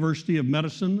City University of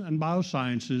Medicine and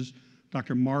Biosciences,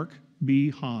 Dr. Marc B.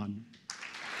 Hahn.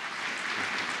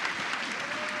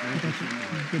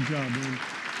 Good job, man.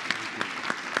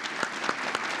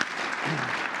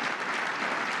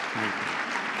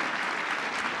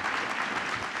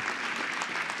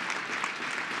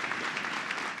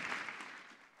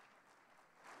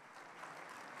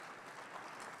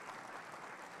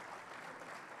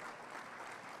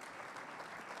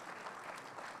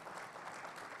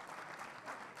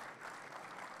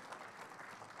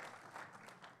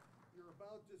 You're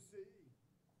about to see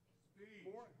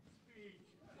more speech.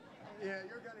 Yeah,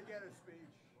 you're going to get a speech.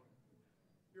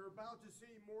 You're about to see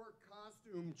more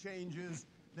costume changes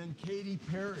than Katy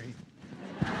Perry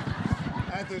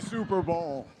at the Super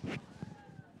Bowl.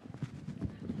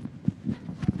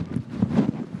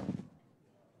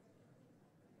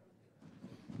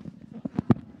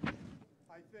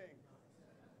 I think.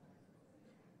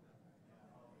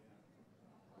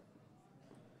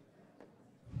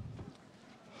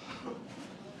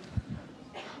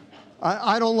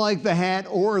 I don't like the hat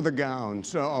or the gown,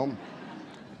 so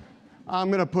I'm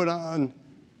going to put on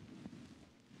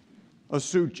a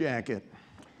suit jacket.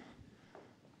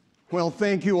 Well,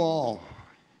 thank you all.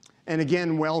 And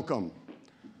again, welcome.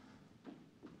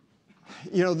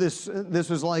 You know, this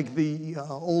is like the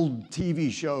old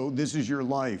TV show, This Is Your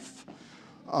Life.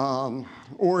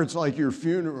 Or it's like your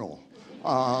funeral.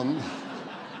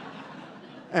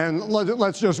 And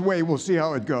let's just wait, we'll see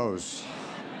how it goes.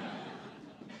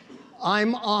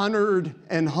 I'm honored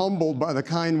and humbled by the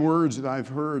kind words that I've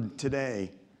heard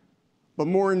today. But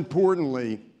more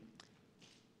importantly,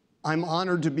 I'm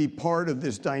honored to be part of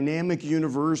this dynamic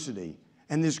university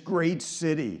and this great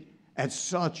city at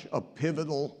such a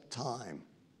pivotal time.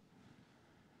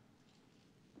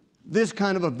 This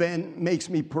kind of event makes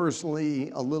me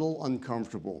personally a little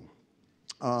uncomfortable.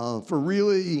 For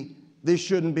really, this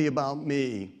shouldn't be about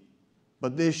me,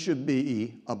 but this should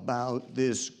be about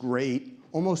this great,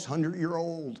 almost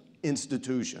 100-year-old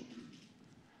institution.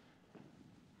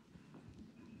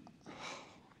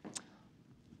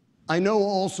 I know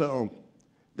also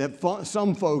that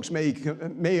some folks may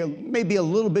be a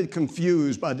little bit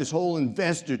confused by this whole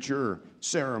investiture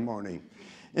ceremony.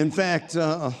 In fact,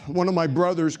 one of my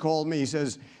brothers called me, he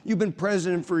says, "You've been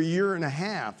president for a year and a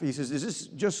half." He says, "Is this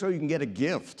just so you can get a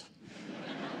gift?"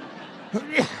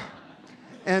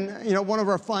 And, you know, one of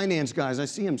our finance guys, I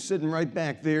see him sitting right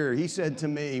back there, he said to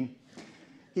me,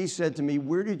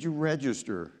 "Where did you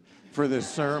register for this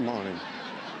ceremony?"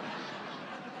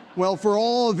 Well, for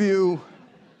all of you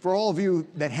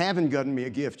that haven't gotten me a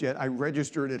gift yet, I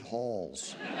registered at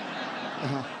Hall's.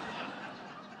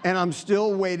 And I'm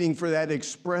still waiting for that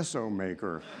espresso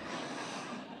maker.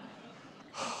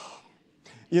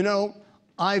 You know,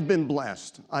 I've been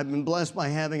blessed. I've been blessed by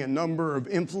having a number of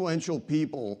influential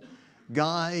people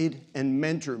guide and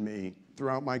mentor me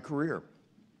throughout my career.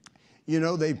 You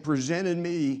know, they've presented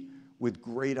me with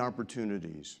great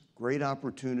opportunities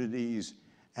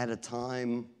at a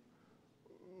time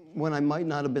when I might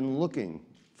not have been looking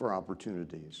for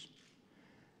opportunities.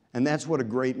 And that's what a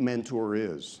great mentor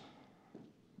is.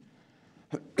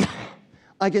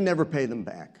 I can never pay them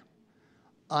back.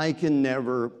 I can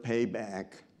never pay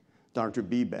back Dr.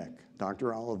 Bebeck,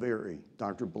 Dr. Oliveri,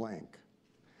 Dr. Blank.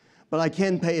 But I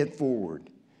can pay it forward.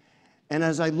 And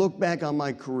as I look back on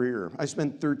my career, I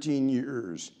spent 13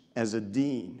 years as a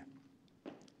dean.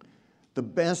 The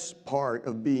best part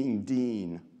of being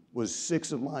dean was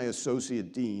 6 of my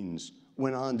associate deans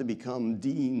went on to become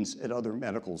deans at other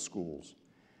medical schools.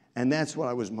 And that's what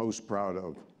I was most proud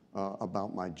of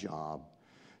about my job.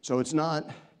 So it's not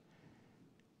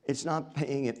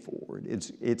paying it forward.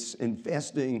 It's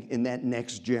investing in that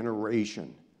next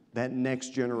generation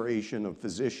of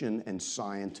physician and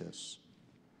scientists.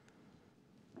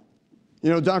 You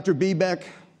know, Dr. Beck,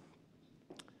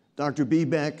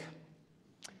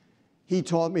 he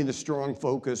taught me the strong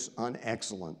focus on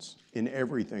excellence in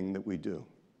everything that we do.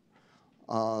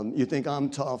 You think I'm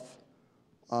tough?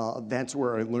 That's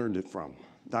where I learned it from.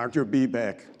 Dr.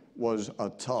 Beck was a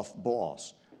tough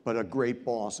boss, but a great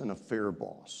boss and a fair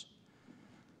boss.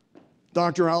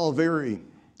 Dr. Oliveri,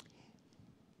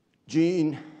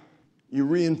 Gene, you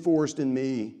reinforced in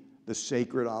me the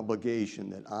sacred obligation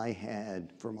that I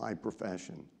had for my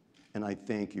profession, and I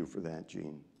thank you for that,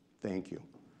 Gene. Thank you.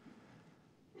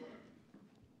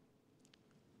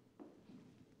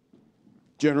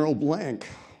 General Blank,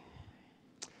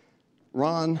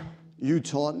 Ron, you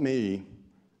taught me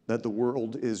that the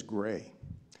world is gray.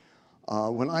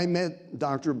 When I met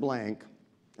Dr. Blank,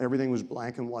 everything was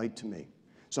black and white to me.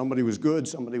 Somebody was good,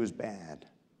 somebody was bad.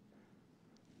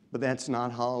 But that's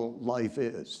not how life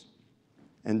is.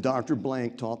 And Dr.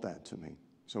 Blank taught that to me.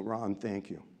 So Ron, thank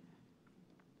you.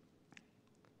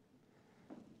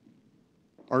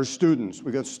 Our students,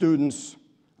 we got students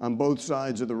on both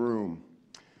sides of the room.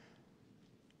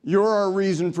 You're our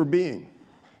reason for being.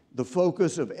 The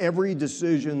focus of every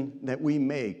decision that we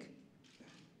make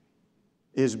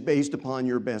is based upon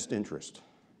your best interest.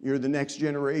 You're the next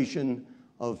generation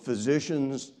of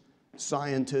physicians,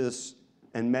 scientists,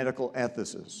 and medical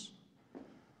ethicists.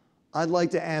 I'd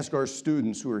like to ask our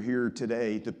students who are here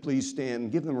today to please stand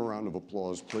and give them a round of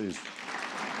applause, please.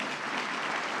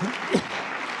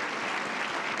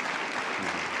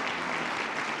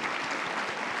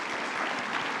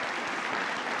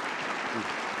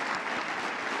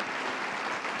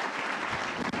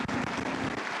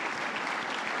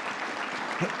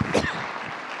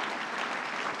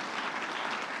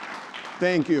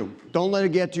 Thank you. Don't let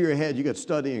it get to your head. You got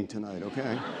studying tonight,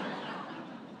 okay?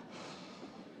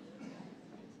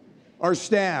 Our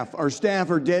staff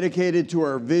are dedicated to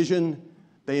our vision.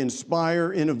 They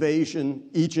inspire innovation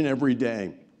each and every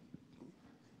day.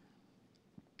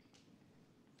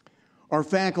 Our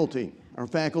faculty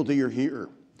are here.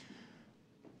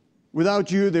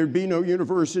 Without you, there'd be no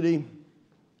university.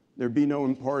 There'd be no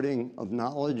imparting of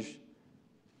knowledge.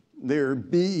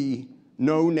 There'd be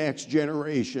no next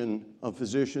generation of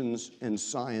physicians and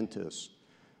scientists.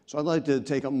 So I'd like to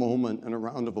take a moment and a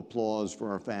round of applause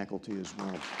for our faculty as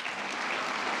well.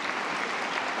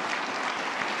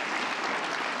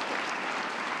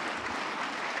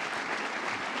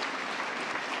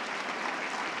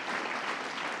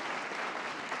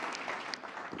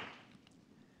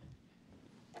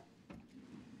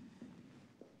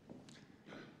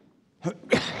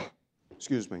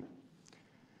 Excuse me.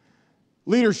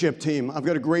 Leadership team. I've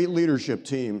got a great leadership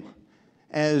team.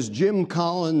 As Jim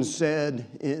Collins said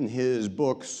in his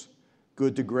books,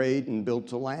 Good to Great and Built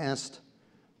to Last,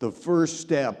 the first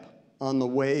step on the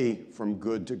way from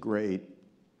good to great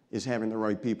is having the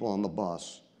right people on the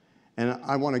bus. And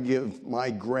I want to give my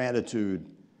gratitude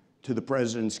to the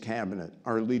President's Cabinet,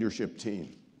 our leadership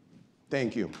team.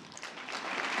 Thank you.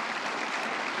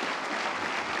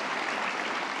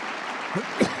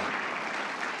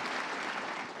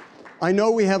 I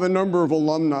know we have a number of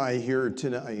alumni here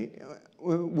tonight.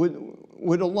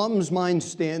 Would alums mind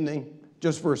standing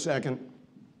just for a second?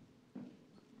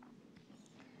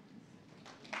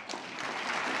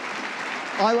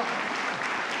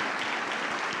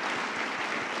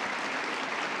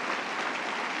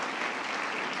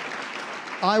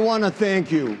 I want to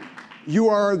thank you. You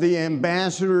are the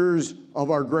ambassadors of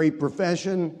our great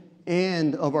profession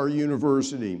and of our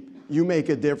university. You make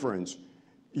a difference.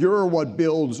 You're what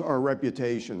builds our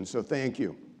reputation, so thank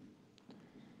you.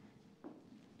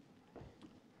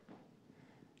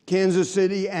 Kansas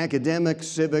City academic,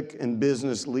 civic, and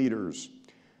business leaders.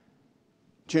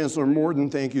 Chancellor Morton,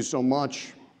 thank you so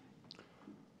much.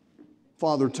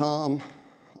 Father Tom,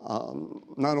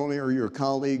 not only are you a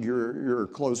colleague, you're a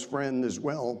close friend as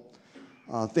well.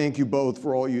 Thank you both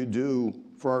for all you do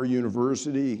for our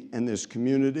university and this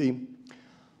community.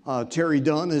 Terry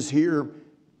Dunn is here.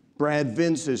 Brad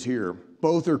Vince is here.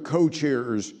 Both are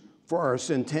co-chairs for our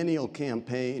centennial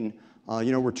campaign.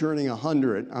 We're turning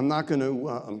 100. I'm not going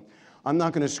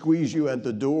to squeeze you at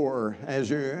the door as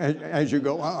you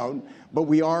go out, but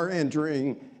we are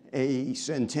entering a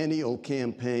centennial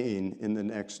campaign in the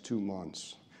next 2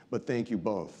 months. But thank you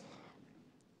both.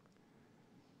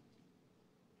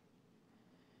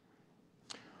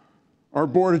 Our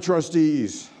Board of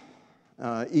Trustees,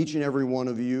 each and every one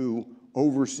of you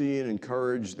oversee and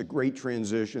encourage the great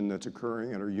transition that's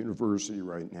occurring at our university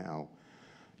right now.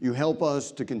 You help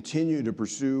us to continue to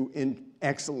pursue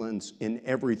excellence in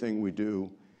everything we do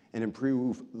and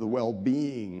improve the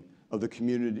well-being of the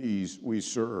communities we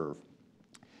serve.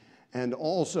 And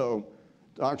also,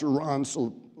 Dr. Ron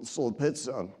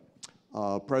Solipitza,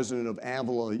 president of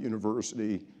Avila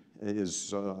University,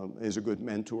 is a good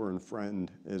mentor and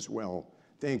friend as well.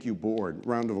 Thank you, board.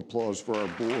 Round of applause for our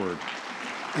board.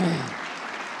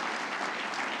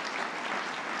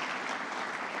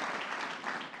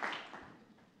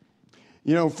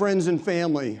 You know, friends and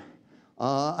family,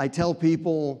 I tell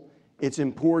people it's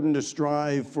important to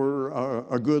strive for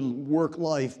a good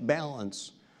work-life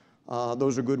balance.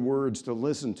 Those are good words to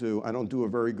listen to. I don't do a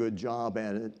very good job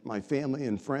at it. My family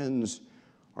and friends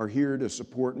are here to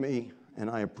support me,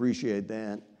 and I appreciate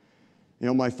that. You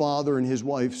know, my father and his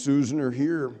wife, Susan, are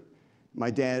here.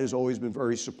 My dad has always been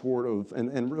very supportive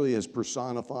and really has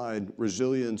personified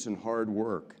resilience and hard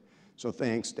work. So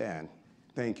thanks, Dad.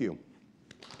 Thank you.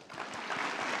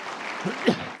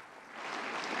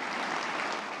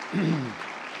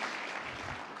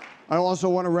 I also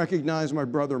want to recognize my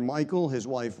brother Michael, his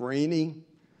wife Rainey,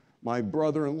 my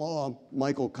brother-in-law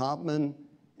Michael Kopman,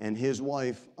 and his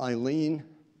wife Eileen.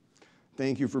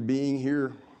 Thank you for being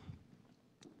here.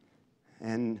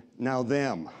 And now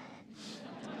them.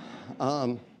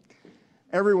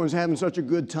 Everyone's having such a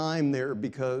good time there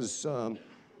because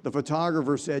the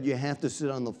photographer said you have to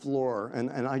sit on the floor, and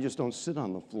I just don't sit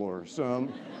on the floor. So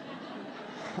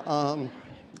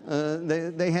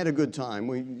they had a good time.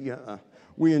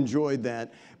 We enjoyed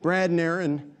that. Brad and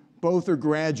Aaron, both are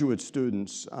graduate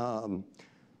students.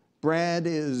 Brad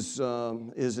is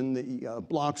in the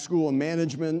Block School of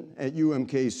Management at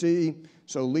UMKC.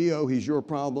 So Leo, he's your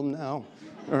problem now,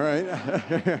 all right?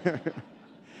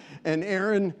 And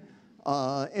Aaron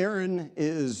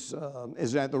is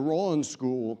at the Rollins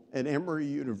School at Emory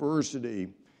University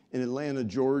in Atlanta,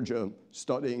 Georgia,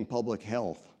 studying public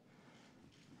health.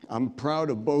 I'm proud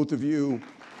of both of you.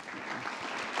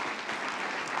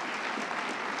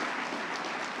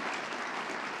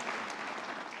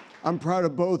 I'm proud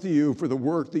of both of you for the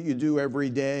work that you do every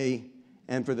day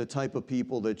and for the type of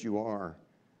people that you are,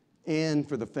 and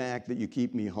for the fact that you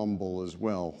keep me humble as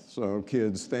well. So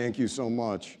kids, thank you so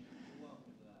much.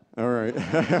 All right.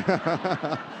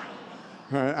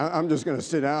 All right, I'm just going to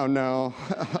sit down now.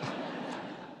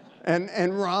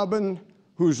 And Robin,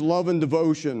 whose love and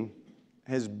devotion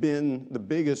has been the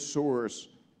biggest source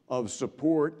of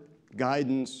support,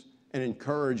 guidance, and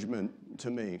encouragement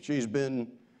to me. She's been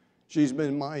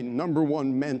my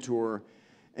 #1 mentor,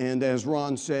 and as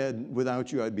Ron said,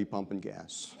 without you, I'd be pumping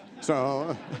gas.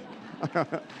 So,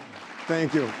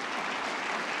 thank you.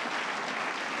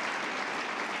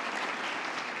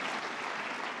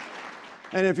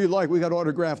 And if you'd like, we got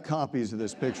autographed copies of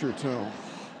this picture, too.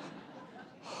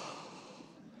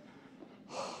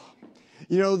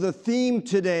 You know, the theme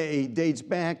today dates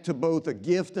back to both a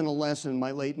gift and a lesson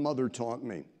my late mother taught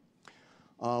me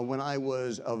when I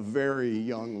was a very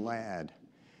young lad.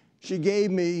 She gave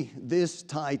me this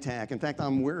tie tack. In fact,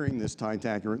 I'm wearing this tie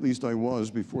tack, or at least I was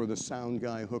before the sound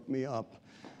guy hooked me up.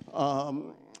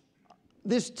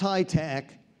 This tie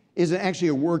tack is actually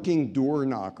a working door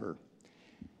knocker.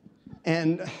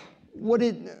 And what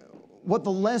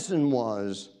the lesson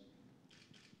was,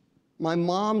 my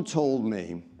mom told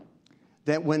me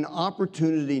that when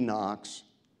opportunity knocks,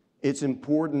 it's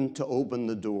important to open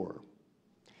the door.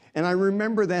 And I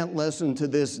remember that lesson to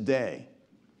this day.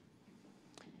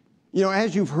 You know,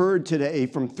 as you've heard today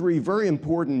from 3 very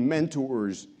important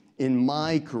mentors in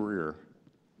my career,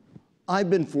 I've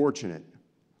been fortunate.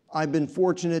 I've been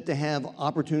fortunate to have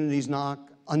opportunities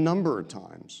knock a number of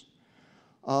times.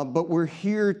 But we're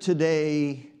here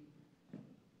today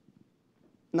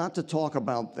not to talk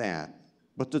about that,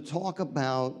 but to talk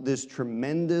about this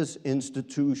tremendous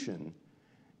institution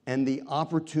and the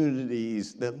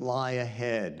opportunities that lie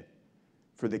ahead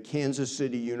for the Kansas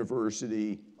City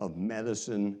University of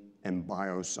Medicine and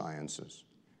Biosciences.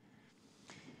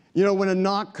 You know, when a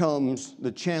knock comes,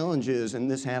 the challenge is, and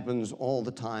this happens all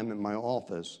the time in my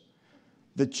office,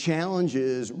 the challenge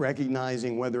is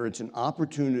recognizing whether it's an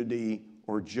opportunity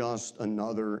or just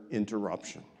another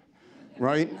interruption,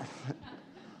 right?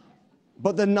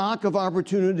 But the knock of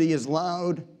opportunity is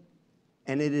loud,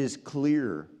 and it is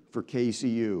clear for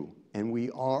KCU, and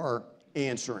we are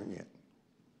answering it.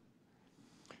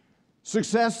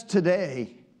 Success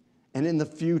today and in the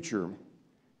future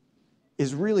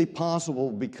is really possible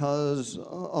because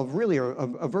of really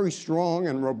a very strong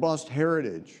and robust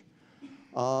heritage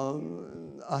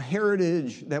a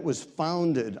heritage that was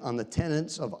founded on the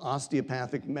tenets of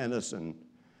osteopathic medicine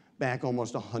back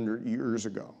almost 100 years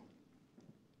ago.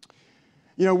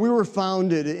 You know, we were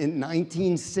founded in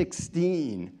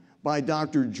 1916 by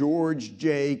Dr. George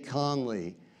J.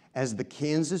 Conley as the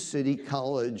Kansas City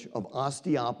College of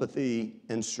Osteopathy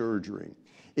and Surgery.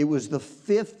 It was the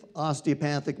 5th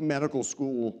osteopathic medical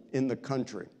school in the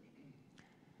country.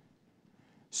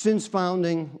 Since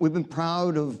founding, we've been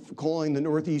proud of calling the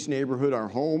Northeast neighborhood our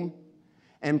home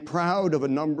and proud of a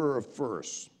number of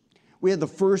firsts. We had the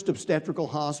first obstetrical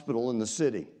hospital in the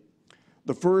city,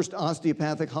 the first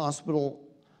osteopathic hospital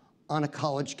on a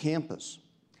college campus.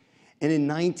 And in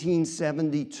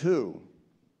 1972,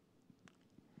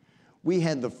 we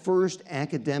had the first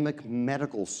academic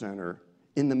medical center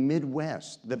in the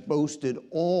Midwest that boasted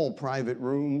all private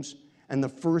rooms and the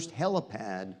first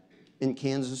helipad in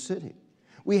Kansas City.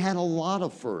 We had a lot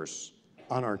of firsts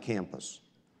on our campus.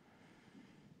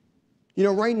 You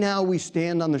know, right now we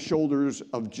stand on the shoulders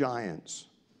of giants,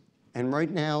 and right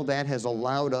now that has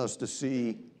allowed us to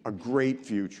see a great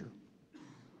future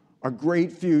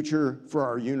for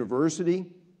our university,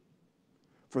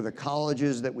 for the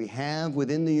colleges that we have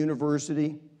within the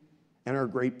university, and our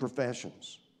great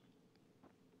professions.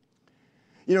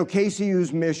 You know,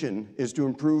 KCU's mission is to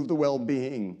improve the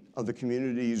well-being of the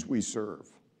communities we serve.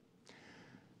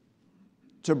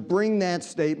 To bring that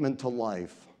statement to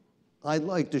life, I'd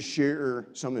like to share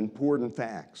some important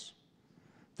facts.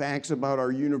 Facts about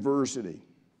our university,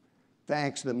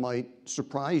 facts that might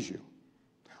surprise you.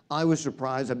 I was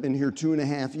surprised, I've been here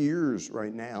 2.5 years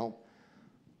right now.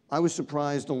 I was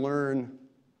surprised to learn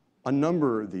a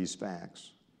number of these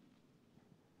facts.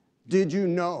 Did you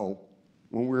know,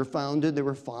 when we were founded, there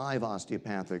were 5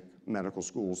 osteopathic medical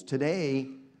schools. Today,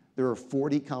 there are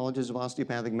 40 colleges of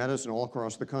osteopathic medicine all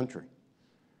across the country.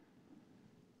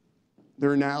 There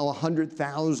are now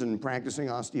 100,000 practicing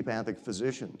osteopathic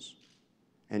physicians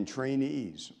and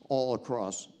trainees all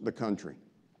across the country.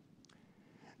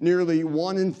 Nearly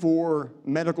 1 in 4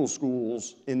 medical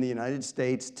schools in the United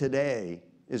States today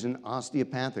is an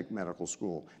osteopathic medical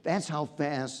school. That's how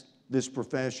fast this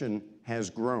profession has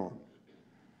grown.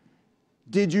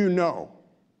 Did you know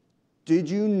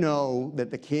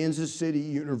that the Kansas City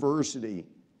University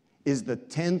is the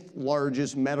 10th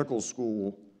largest medical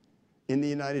school in the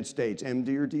United States,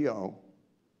 MD or DO,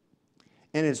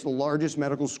 and it's the largest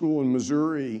medical school in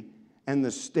Missouri and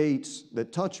the states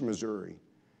that touch Missouri.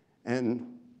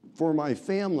 And for my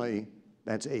family,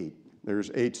 that's 8. There's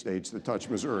 8 states that touch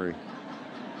Missouri.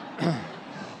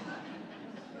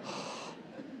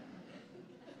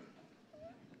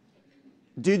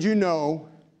 Did you know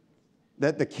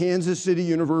that the Kansas City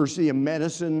University of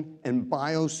Medicine and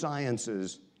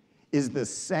Biosciences is the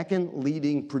 2nd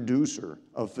leading producer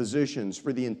of physicians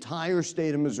for the entire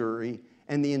state of Missouri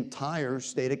and the entire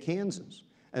state of Kansas,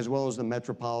 as well as the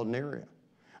metropolitan area?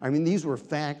 I mean, these were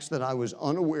facts that I was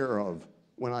unaware of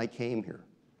when I came here.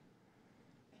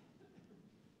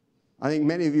 I think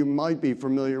many of you might be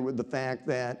familiar with the fact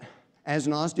that as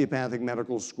an osteopathic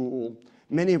medical school,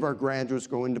 many of our graduates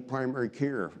go into primary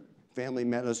care, family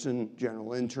medicine,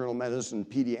 general internal medicine,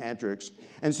 pediatrics,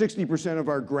 and 60% of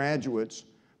our graduates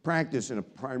practice in a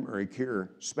primary care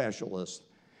specialist.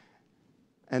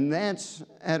 And that's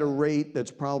at a rate that's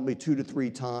probably 2 to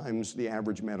 3 times the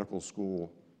average medical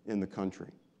school in the country.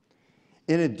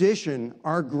 In addition,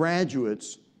 our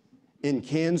graduates in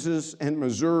Kansas and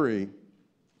Missouri,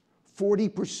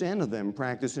 40% of them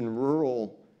practice in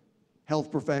rural health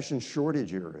profession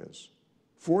shortage areas.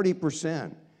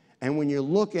 40%. And when you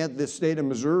look at the state of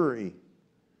Missouri,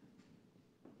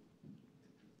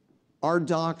 our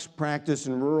docs practice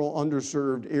in rural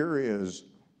underserved areas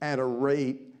at a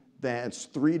rate that's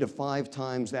 3 to 5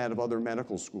 times that of other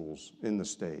medical schools in the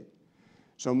state.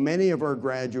 So many of our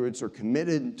graduates are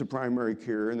committed to primary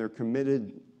care and they're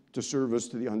committed to service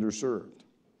to the underserved.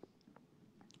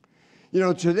 You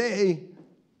know, today,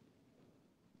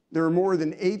 there are more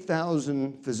than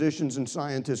 8,000 physicians and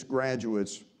scientists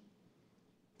graduates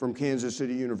from Kansas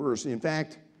City University. In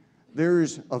fact,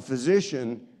 there's a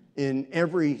physician in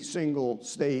every single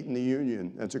state in the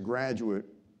union that's a graduate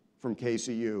from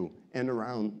KCU and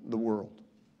around the world.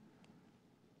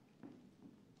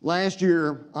 Last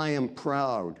year, I am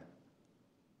proud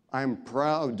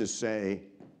to say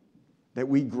that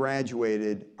we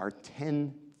graduated our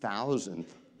 10,000th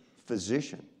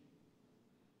physician.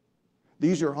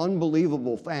 These are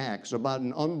unbelievable facts about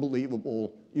an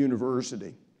unbelievable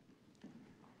university.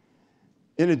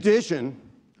 In addition,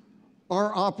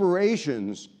 our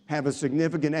operations have a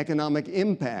significant economic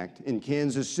impact in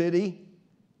Kansas City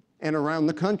and around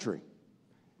the country.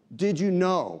 Did you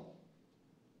know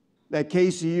that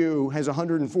KCU has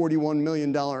 $141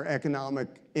 million economic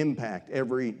impact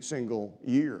every single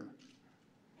year?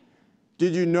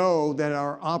 Did you know that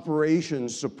our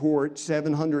operations support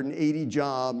 780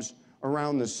 jobs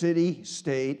around the city,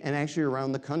 state, and actually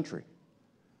around the country?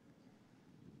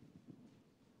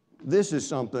 This is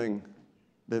something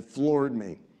that floored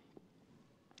me.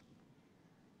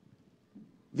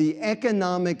 The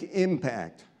economic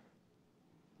impact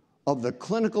of the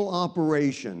clinical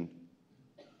operation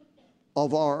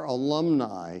of our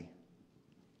alumni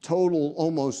total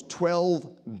almost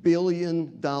 $12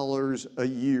 billion a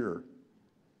year.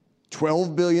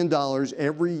 $12 billion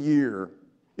every year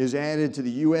is added to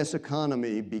the U.S.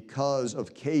 economy because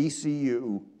of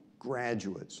KCU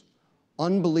graduates.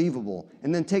 Unbelievable.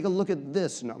 And then take a look at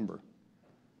this number.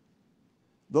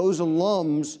 Those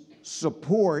alums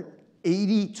support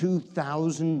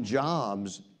 82,000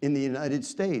 jobs in the United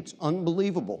States.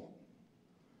 Unbelievable.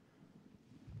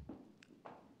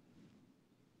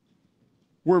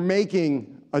 We're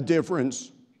making a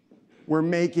difference. We're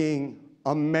making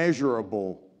a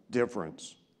measurable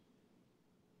difference.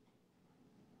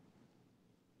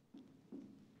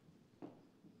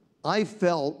 I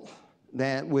felt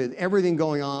that with everything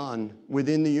going on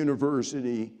within the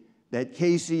university, that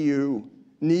KCU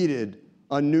needed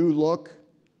a new look,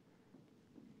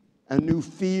 a new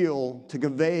feel to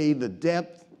convey the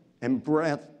depth and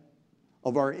breadth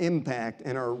of our impact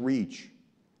and our reach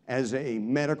as a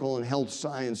medical and health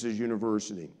sciences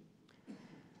university.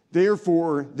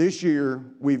 Therefore, this year,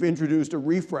 we've introduced a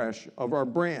refresh of our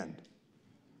brand.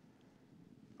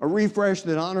 A refresh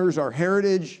that honors our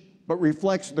heritage, but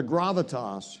reflects the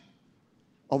gravitas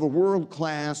of a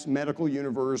world-class medical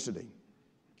university.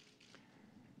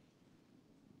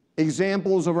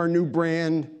 Examples of our new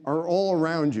brand are all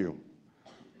around you.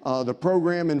 The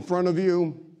program in front of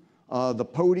you, the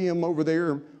podium over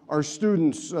there, our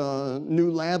students'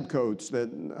 new lab coats that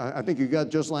I think you got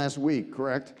just last week,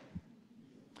 correct?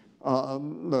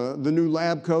 The new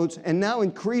lab coats, and now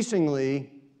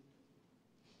increasingly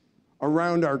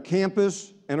around our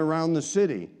campus and around the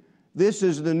city. This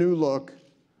is the new look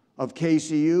of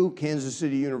KCU, Kansas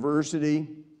City University,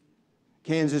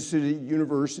 Kansas City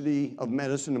University of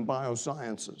Medicine and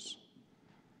Biosciences.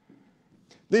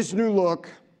 This new look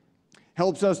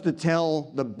helps us to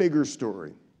tell the bigger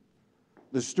story,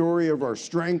 the story of our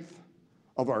strength,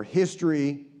 of our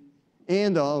history,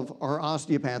 and of our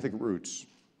osteopathic roots.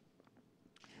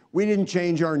 We didn't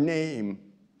change our name,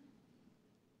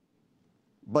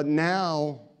 but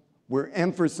now we're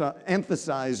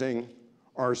emphasizing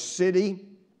our city,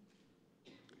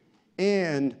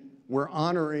 and we're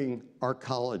honoring our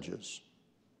colleges.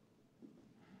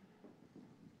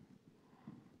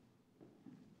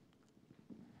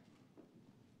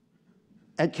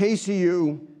 At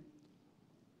KCU,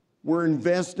 we're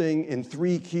investing in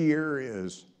three key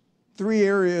areas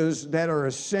that are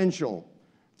essential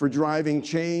for driving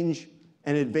change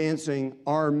and advancing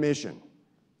our mission.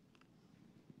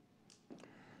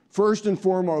 First and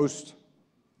foremost,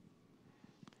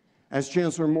 as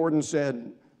Chancellor Morton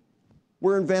said,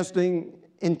 we're investing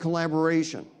in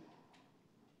collaboration.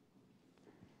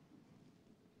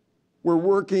 We're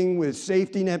working with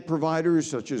safety net providers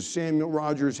such as Samuel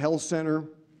Rogers Health Center,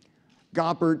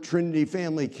 Goppert Trinity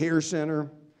Family Care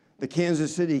Center, the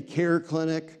Kansas City Care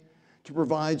Clinic to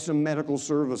provide some medical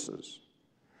services.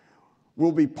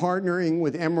 We'll be partnering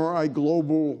with MRI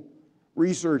Global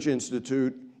Research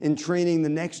Institute in training the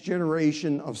next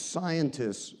generation of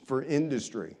scientists for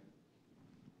industry.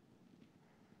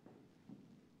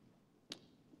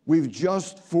 We've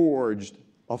just forged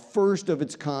a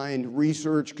first-of-its-kind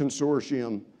research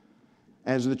consortium,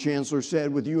 as the Chancellor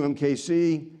said, with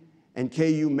UMKC and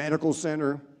KU Medical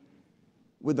Center,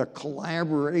 with a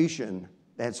collaboration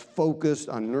that's focused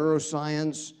on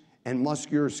neuroscience and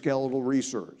musculoskeletal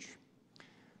research.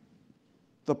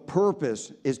 The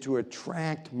purpose is to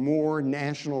attract more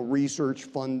national research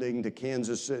funding to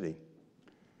Kansas City.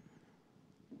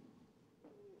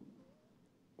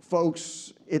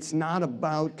 Folks, it's not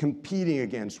about competing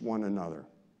against one another.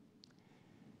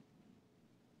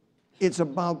 It's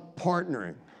about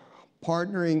partnering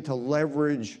to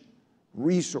leverage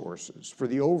resources for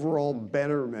the overall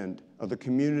betterment of the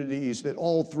communities that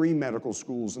all three medical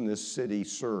schools in this city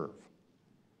serve.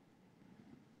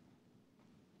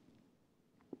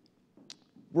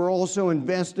 We're also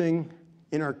investing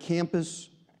in our campus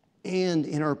and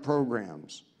in our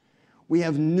programs. We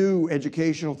have new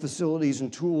educational facilities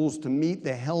and tools to meet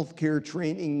the healthcare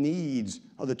training needs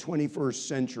of the 21st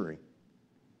century.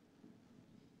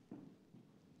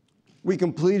 We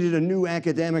completed a new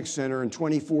academic center in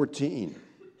 2014.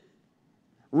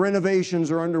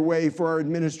 Renovations are underway for our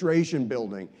administration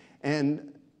building,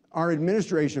 and our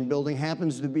administration building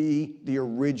happens to be the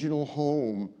original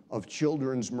home of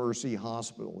Children's Mercy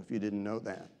Hospital, if you didn't know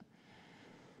that.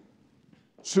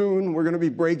 Soon, we're going to be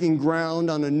breaking ground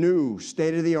on a new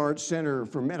state-of-the-art center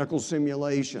for medical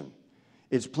simulation.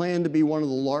 It's planned to be one of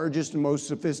the largest and most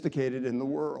sophisticated in the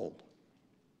world.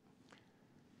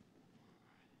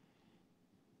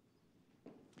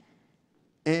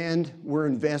 And we're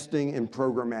investing in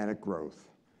programmatic growth.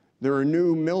 There are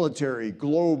new military,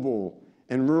 global,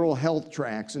 and rural health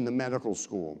tracks in the medical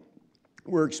school.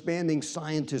 We're expanding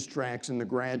scientist tracks in the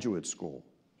graduate school.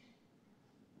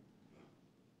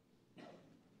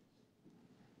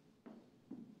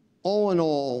 All in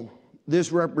all,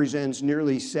 this represents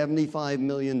nearly $75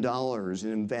 million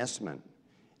in investment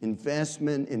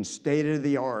in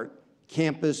state-of-the-art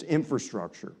campus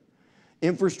infrastructure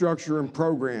and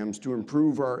programs to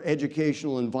improve our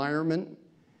educational environment,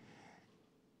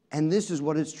 and this is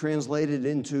what it's translated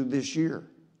into this year.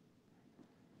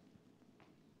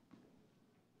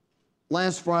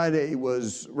 Last Friday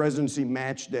was residency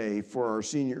match day for our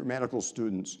senior medical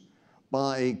students.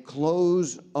 By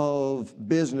close of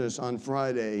business on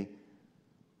Friday,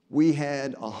 we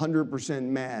had 100%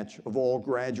 match of all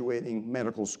graduating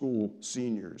medical school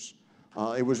seniors.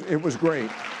 It was great.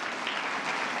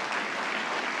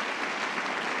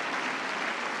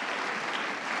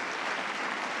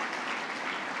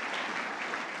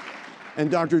 And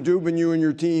Dr. Dubin, you and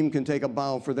your team can take a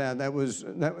bow for that. That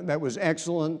was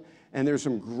excellent, and there's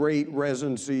some great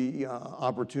residency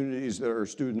opportunities that our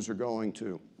students are going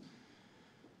to.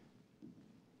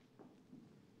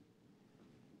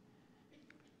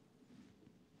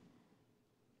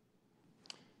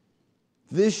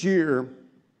 This year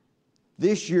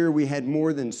we had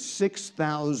more than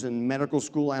 6,000 medical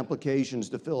school applications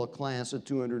to fill a class of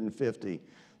 250.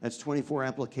 That's 24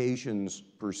 applications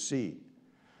per seat.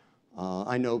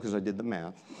 I know because I did the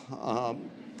math.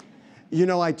 You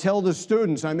know, I tell the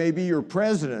students I may be your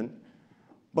president,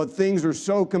 but things are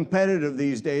so competitive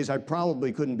these days, I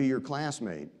probably couldn't be your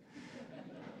classmate.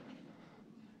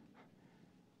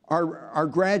 Our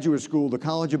graduate school, the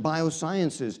College of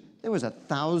Biosciences, there was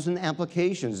 1,000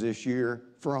 applications this year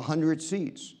for 100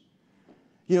 seats.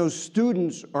 You know,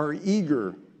 students are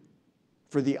eager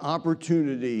for the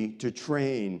opportunity to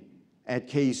train at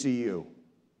KCU.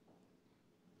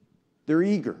 They're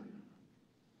eager.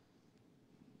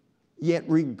 Yet,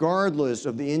 regardless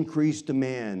of the increased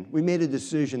demand, we made a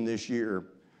decision this year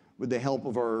with the help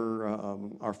of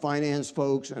our finance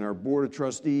folks and our board of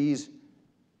trustees.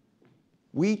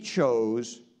 We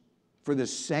chose, for the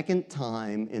second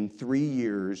time in 3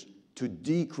 years, to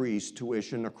decrease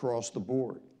tuition across the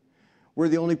board. We're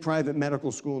the only private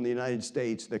medical school in the United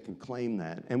States that can claim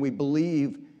that. And we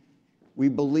believe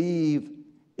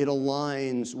it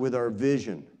aligns with our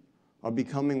vision of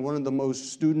becoming one of the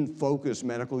most student-focused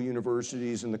medical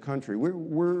universities in the country.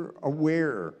 We're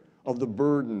aware of the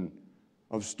burden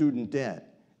of student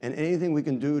debt, and anything we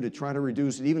can do to try to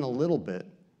reduce it even a little bit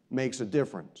makes a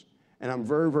difference. And I'm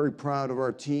very, very proud of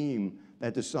our team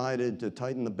that decided to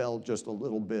tighten the belt just a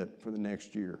little bit for the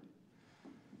next year.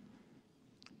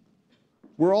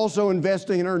 We're also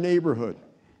investing in our neighborhood.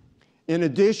 In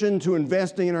addition to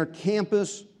investing in our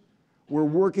campus, we're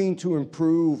working to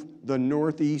improve the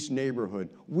Northeast neighborhood.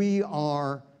 We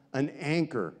are an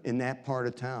anchor in that part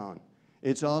of town.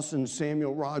 It's us and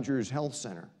Samuel Rogers Health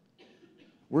Center.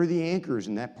 We're the anchors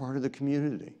in that part of the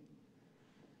community.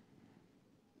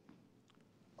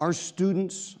 Our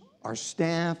students, our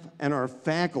staff, and our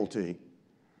faculty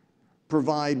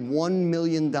provide $1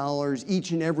 million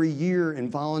each and every year in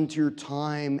volunteer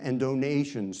time and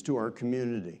donations to our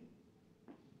community.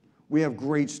 We have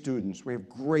great students, we have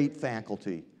great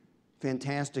faculty,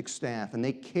 fantastic staff, and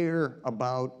they care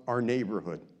about our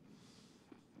neighborhood.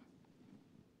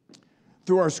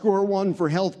 Through our Score One for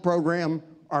Health program,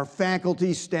 our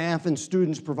faculty, staff, and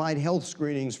students provide health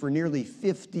screenings for nearly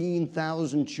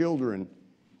 15,000 children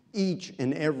each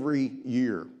and every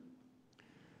year.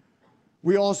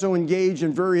 We also engage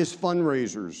in various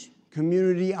fundraisers,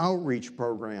 community outreach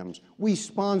programs. We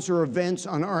sponsor events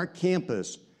on our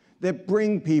campus that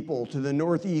bring people to the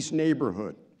Northeast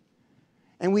neighborhood.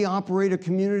 And we operate a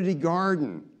community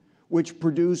garden, which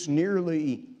produced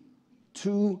nearly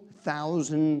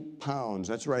 2,000 pounds,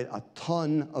 that's right, a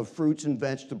ton of fruits and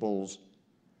vegetables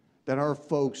that our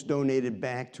folks donated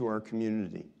back to our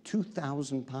community.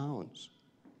 2,000 pounds.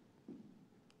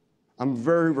 I'm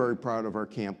very, very proud of our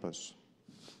campus.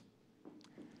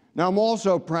 Now, I'm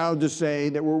also proud to say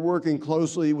that we're working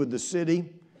closely with the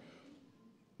city,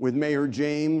 with Mayor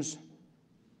James,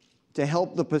 to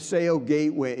help the Paseo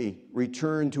Gateway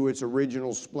return to its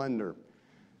original splendor.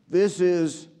 This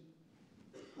is,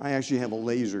 I actually have a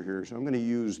laser here, so I'm going to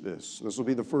use this. This will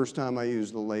be the first time I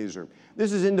use the laser.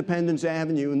 This is Independence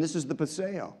Avenue, and this is the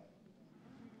Paseo.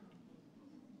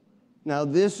 Now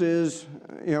this is,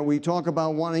 we talk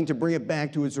about wanting to bring it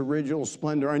back to its original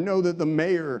splendor. I know that the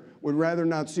mayor would rather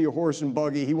not see a horse and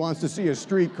buggy. He wants to see a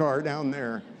streetcar down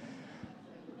there.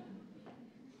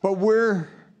 But we're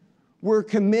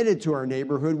committed to our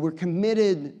neighborhood. We're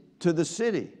committed to the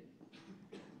city.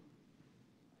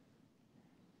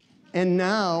 And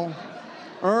now,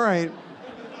 all right.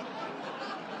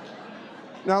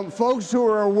 Now, folks who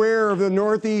are aware of the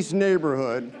Northeast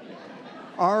neighborhood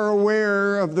are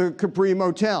aware of the Capri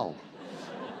Motel.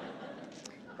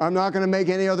 I'm not going to make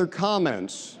any other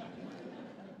comments,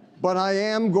 but I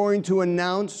am going to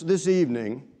announce this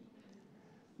evening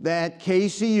that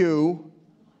KCU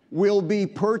will be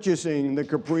purchasing the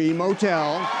Capri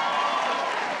Motel.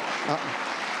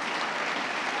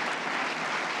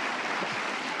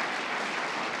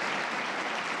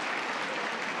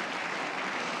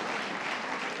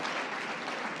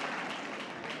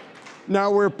 Now,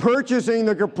 we're purchasing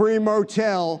the Capri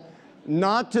Motel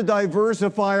not to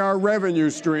diversify our revenue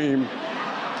stream,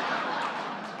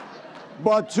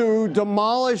 but to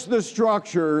demolish the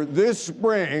structure this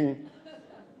spring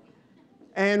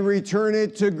and return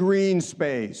it to green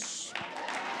space.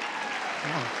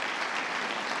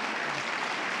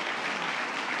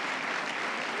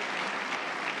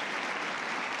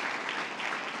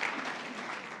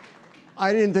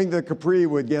 I didn't think the Capri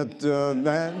would get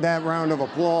that round of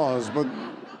applause, but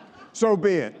so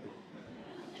be it.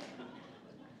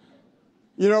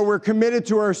 We're committed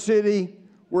to our city,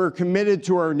 we're committed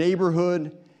to our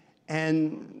neighborhood,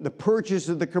 and the purchase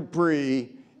of the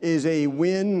Capri is a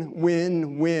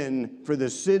win-win-win for the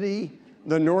city,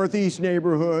 the Northeast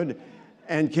neighborhood,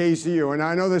 and KCU. And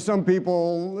I know there's some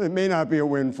people it may not be a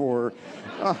win for.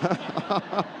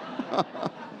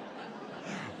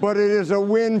 But it is a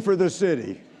win for the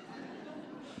city.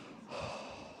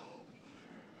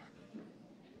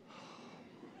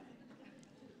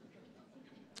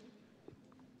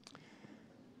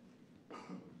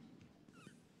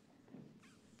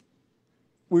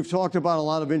 We've talked about a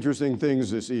lot of interesting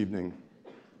things this evening,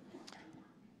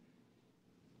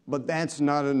 but that's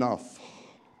not enough.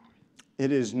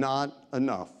 It is not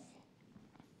enough.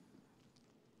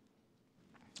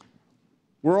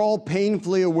 We're all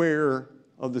painfully aware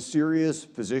of the serious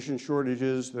physician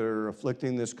shortages that are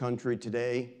afflicting this country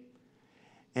today.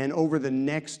 And over the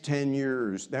next 10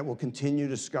 years, that will continue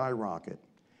to skyrocket.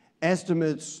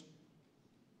 Estimates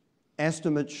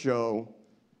show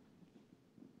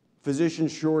physician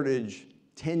shortage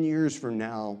 10 years from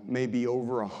now may be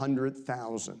over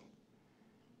 100,000.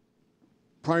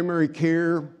 Primary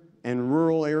care and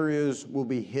rural areas will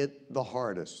be hit the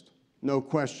hardest. No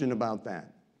question about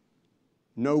that.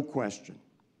 No question.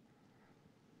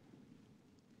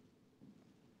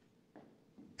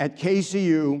 At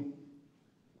KCU,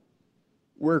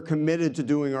 we're committed to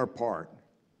doing our part.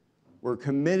 We're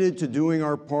committed to doing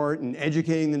our part in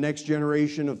educating the next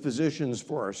generation of physicians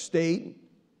for our state,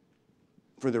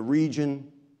 for the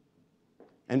region,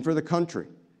 and for the country.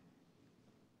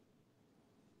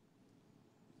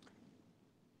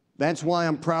 That's why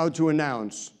I'm proud to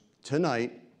announce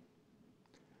tonight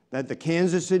that the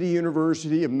Kansas City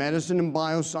University of Medicine and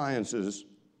Biosciences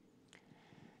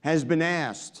has been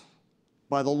asked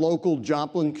by the local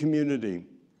Joplin community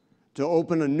to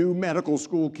open a new medical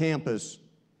school campus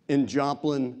in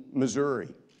Joplin, Missouri.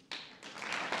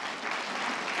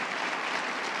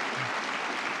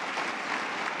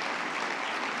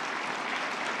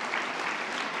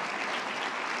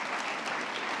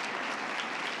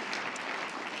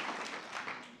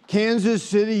 Kansas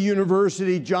City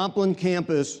University Joplin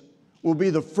campus will be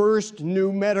the first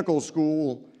new medical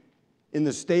school in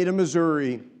the state of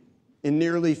Missouri in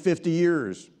nearly 50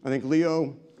 years. I think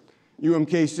Leo,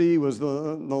 UMKC was the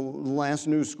last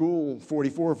new school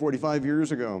 44, 45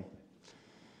 years ago.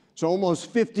 So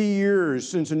almost 50 years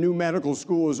since a new medical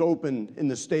school was opened in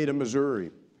the state of Missouri.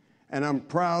 And I'm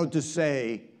proud to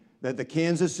say that the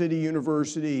Kansas City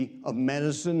University of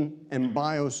Medicine and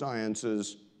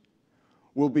Biosciences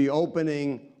will be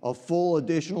opening a full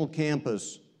additional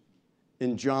campus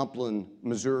in Joplin,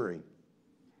 Missouri.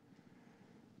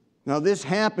 Now, this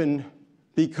happened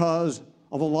because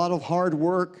of a lot of hard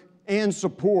work and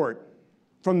support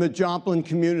from the Joplin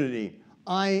community.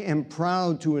 I am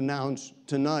proud to announce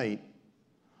tonight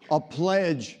a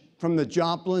pledge from the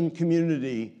Joplin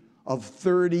community of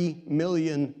 $30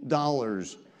 million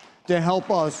to help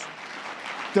us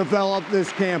develop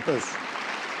this campus.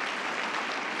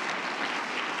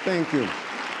 Thank you.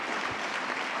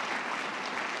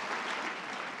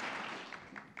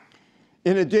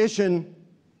 In addition,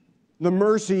 the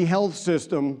Mercy Health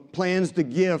System plans to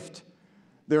gift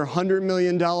their $100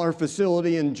 million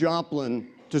facility in Joplin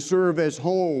to serve as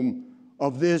home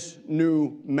of this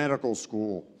new medical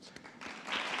school.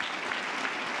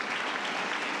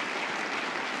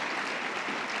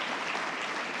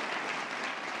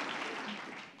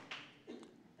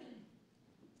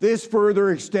 This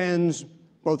further extends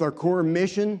both our core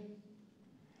mission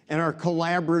and our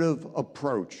collaborative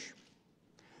approach.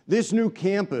 This new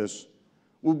campus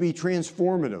will be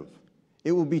transformative.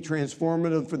 It will be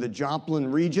transformative for the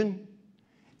Joplin region.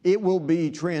 It will be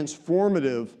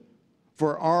transformative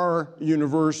for our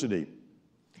university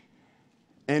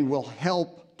and will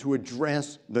help to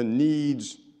address the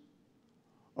needs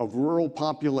of rural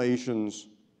populations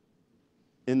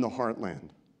in the heartland.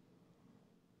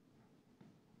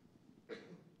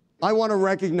 I want to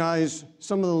recognize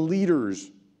some of the leaders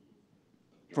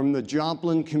from the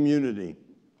Joplin community,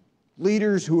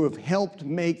 leaders who have helped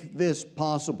make this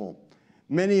possible,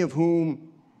 many of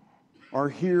whom are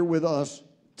here with us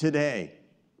today.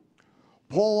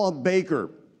 Paula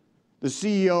Baker, the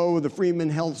CEO of the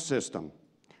Freeman Health System.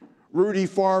 Rudy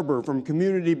Farber from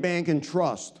Community Bank and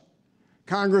Trust.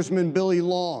 Congressman Billy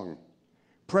Long.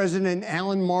 President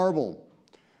Alan Marble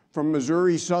from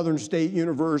Missouri Southern State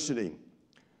University.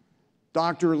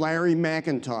 Dr. Larry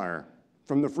McIntyre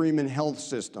from the Freeman Health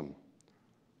System.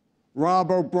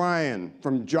 Rob O'Brien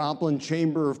from Joplin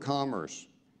Chamber of Commerce.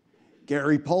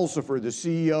 Gary Pulsifer, the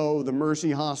CEO of the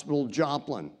Mercy Hospital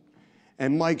Joplin.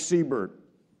 And Mike Siebert,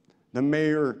 the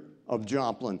mayor of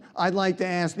Joplin. I'd like to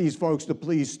ask these folks to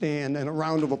please stand and a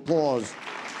round of applause.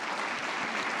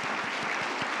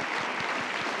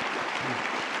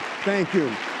 Thank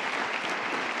you.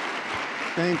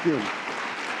 Thank you.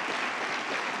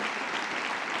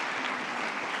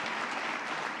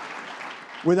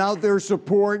 Without their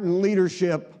support and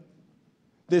leadership,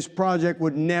 this project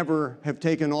would never have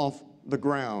taken off the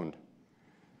ground.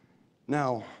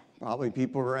 Now, probably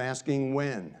people are asking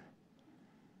when.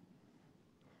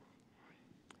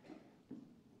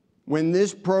 When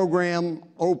this program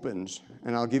opens,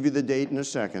 and I'll give you the date in a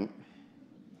second,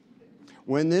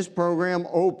 when this program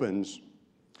opens,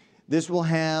 this will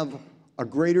have a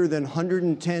greater than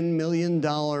 $110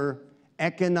 million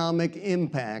economic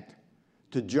impact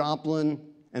to Joplin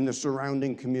and the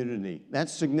surrounding community.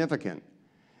 That's significant.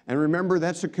 And remember,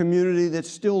 that's a community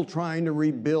that's still trying to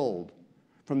rebuild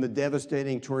from the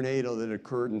devastating tornado that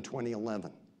occurred in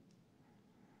 2011.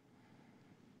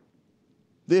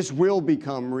 This will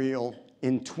become real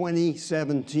in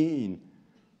 2017.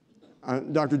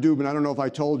 Dr. Dubin, I don't know if I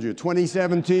told you,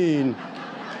 2017,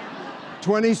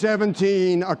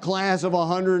 a class of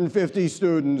 150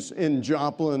 students in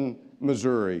Joplin,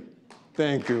 Missouri.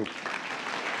 Thank you.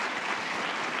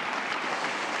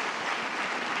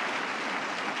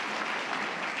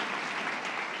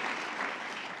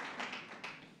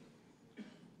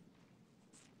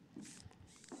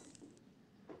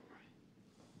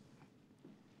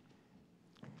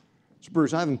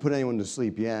 Bruce, I haven't put anyone to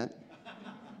sleep yet.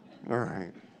 All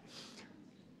right.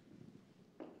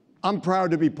 I'm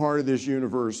proud to be part of this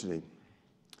university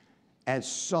at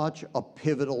such a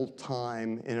pivotal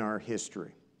time in our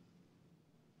history.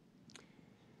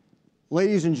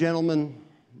 Ladies and gentlemen,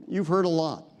 you've heard a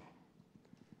lot.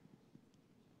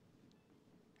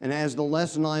 And as the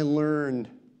lesson I learned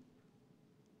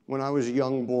when I was a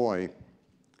young boy,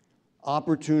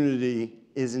 opportunity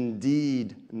is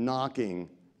indeed knocking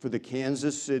for the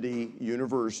Kansas City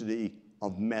University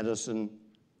of Medicine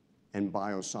and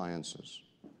Biosciences.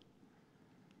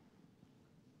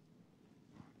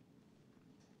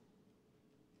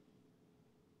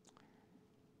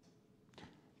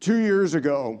 Two years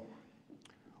ago,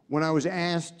 when I was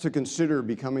asked to consider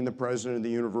becoming the president of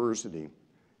the university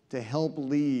to help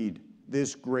lead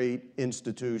this great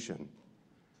institution,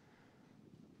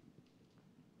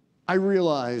 I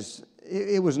realized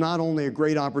it was not only a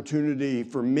great opportunity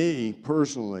for me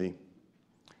personally,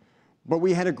 but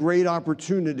we had a great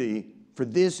opportunity for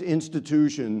this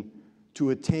institution to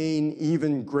attain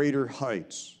even greater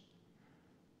heights.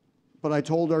 But I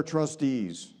told our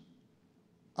trustees,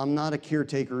 I'm not a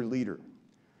caretaker leader.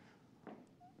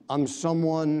 I'm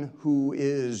someone who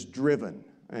is driven,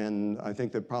 and I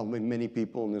think that probably many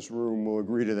people in this room will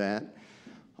agree to that,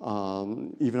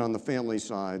 even on the family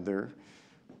side there.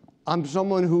 I'm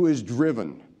someone who is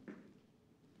driven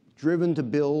to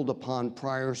build upon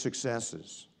prior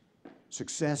successes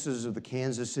of the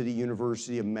Kansas City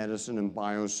University of Medicine and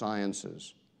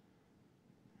Biosciences,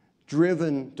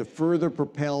 driven to further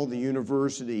propel the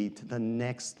university to the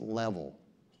next level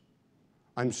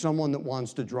I'm someone that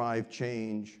wants to drive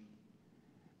change,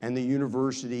 and the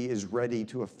university is ready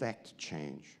to effect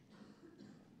change.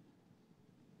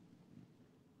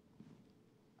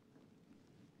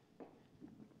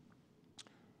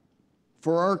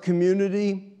 For our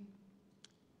community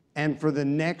and for the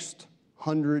next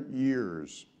 100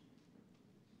 years,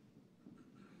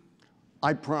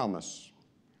 I promise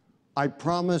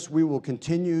we will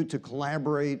continue to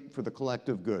collaborate for the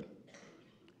collective good.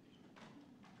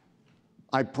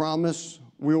 I promise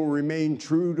we will remain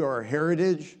true to our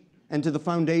heritage and to the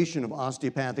foundation of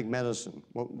osteopathic medicine,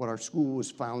 what our school was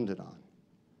founded on.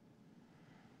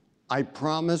 I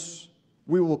promise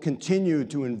we will continue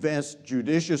to invest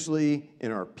judiciously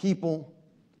in our people,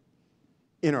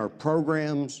 in our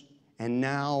programs, and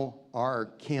now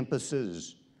our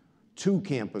campuses, 2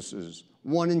 campuses,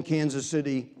 one in Kansas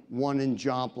City, one in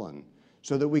Joplin,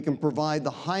 so that we can provide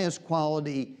the highest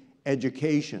quality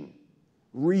education,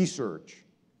 research,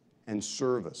 and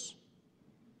service.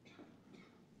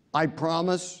 I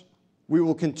promise we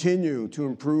will continue to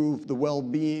improve the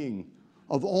well-being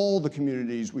of all the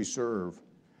communities we serve,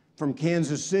 from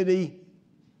Kansas City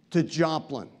to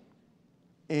Joplin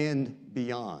and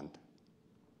beyond.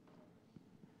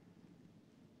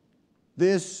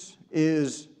 This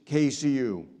is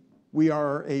KCU. We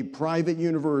are a private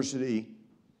university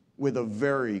with a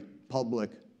very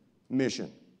public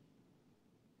mission.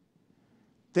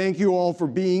 Thank you all for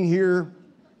being here.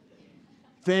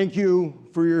 Thank you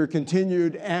for your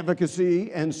continued advocacy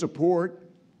and support.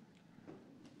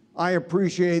 I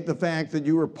appreciate the fact that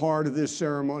you were part of this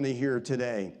ceremony here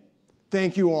today.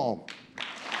 Thank you all.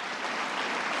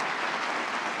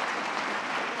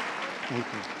 Thank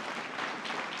you.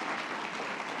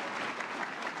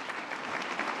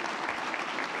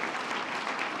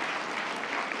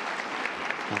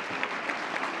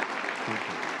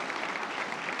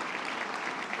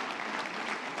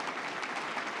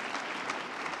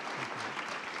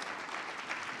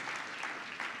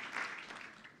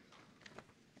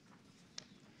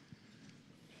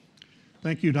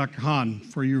 Thank you, Dr. Hahn,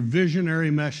 for your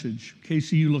visionary message.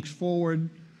 KCU looks forward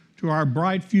to our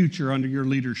bright future under your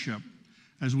leadership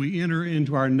as we enter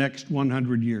into our next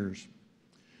 100 years.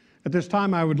 At this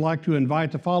time, I would like to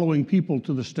invite the following people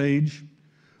to the stage.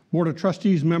 Board of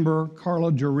Trustees member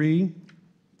Carla Jury,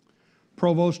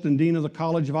 Provost and Dean of the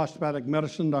College of Osteopathic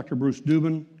Medicine, Dr. Bruce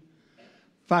Dubin,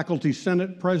 Faculty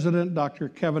Senate President, Dr.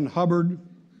 Kevin Hubbard,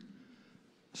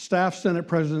 Staff Senate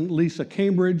President Lisa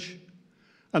Cambridge,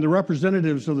 and the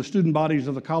representatives of the student bodies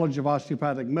of the College of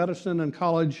Osteopathic Medicine and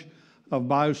College of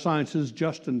Biosciences,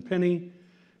 Justin Penny,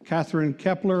 Catherine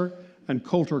Kepler, and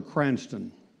Coulter Cranston.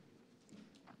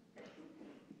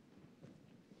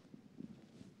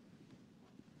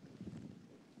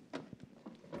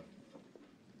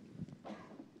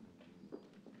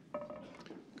 Go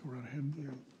right ahead. Do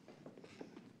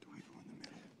I go in the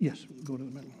middle? Yes, go to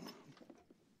the middle.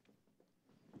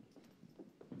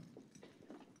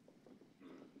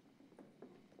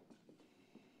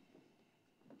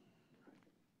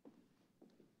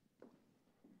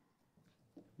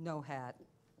 No hat.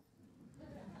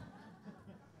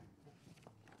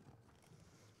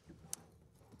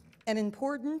 An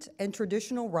important and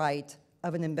traditional rite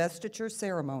of an investiture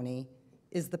ceremony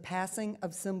is the passing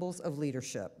of symbols of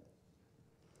leadership.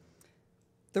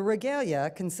 The regalia,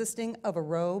 consisting of a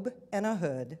robe and a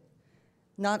hood,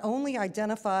 not only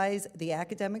identifies the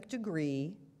academic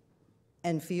degree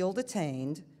and field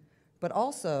attained, but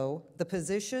also the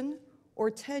position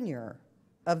or tenure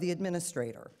of the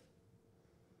administrator.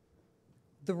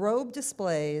 The robe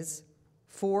displays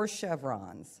 4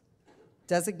 chevrons,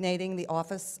 designating the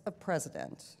office of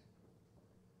president.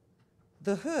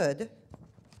 The hood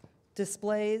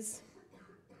displays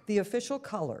the official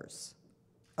colors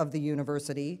of the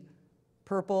university,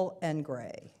 purple and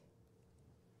gray.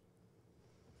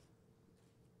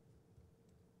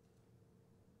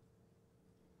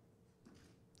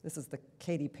 This is the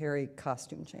Katy Perry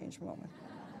costume change moment.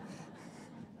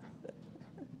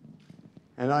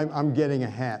 And I'm getting a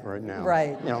hat right now.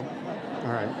 Right. You know,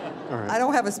 all right. I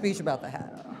don't have a speech about the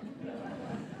hat.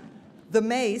 The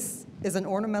mace is an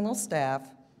ornamental staff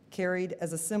carried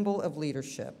as a symbol of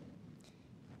leadership.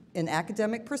 In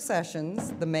academic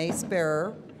processions, the mace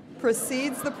bearer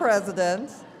precedes the president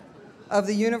of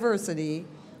the university,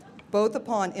 both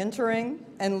upon entering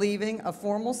and leaving a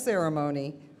formal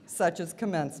ceremony such as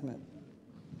commencement.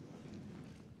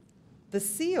 The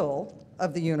seal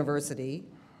of the university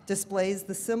displays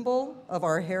the symbol of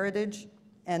our heritage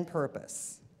and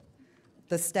purpose.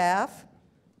 The staff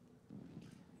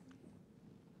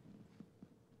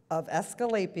of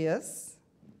Aesculapius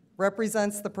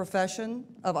represents the profession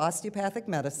of osteopathic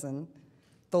medicine,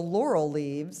 The laurel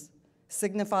leaves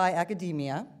signify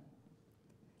academia.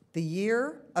 The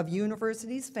year of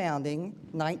university's founding,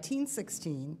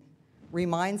 1916,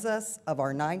 reminds us of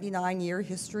our 99-year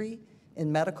history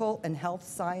in medical and health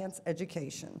science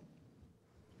education.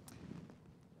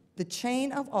 The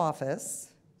chain of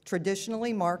office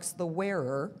traditionally marks the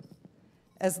wearer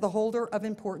as the holder of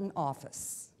important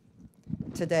office.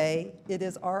 Today, it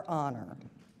is our honor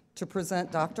to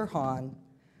present Dr. Hahn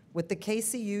with the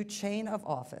KCU chain of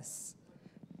office,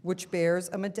 which bears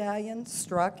a medallion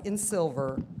struck in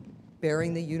silver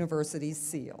bearing the university's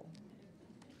seal.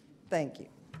 Thank you.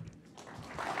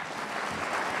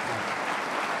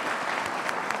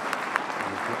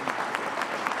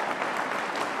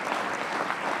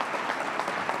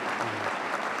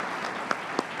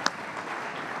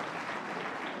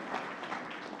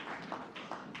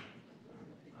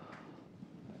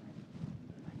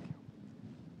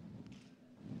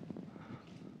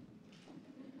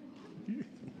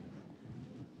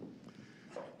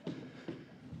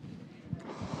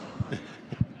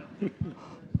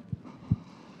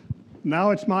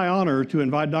 Now it's my honor to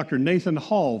invite Dr. Nathan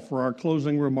Hall for our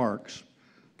closing remarks.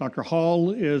 Dr.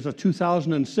 Hall is a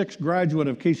 2006 graduate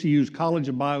of KCU's College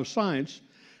of Bioscience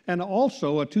and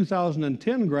also a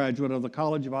 2010 graduate of the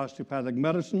College of Osteopathic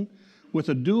Medicine with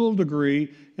a dual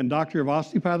degree in Doctor of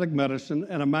Osteopathic Medicine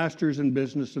and a Master's in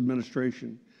Business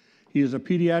Administration. He is a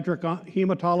pediatric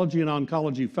hematology and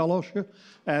oncology fellowship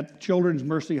at Children's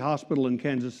Mercy Hospital in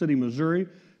Kansas City, Missouri,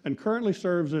 and currently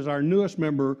serves as our newest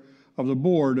member of the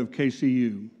board of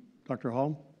KCU. Dr.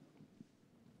 Hall.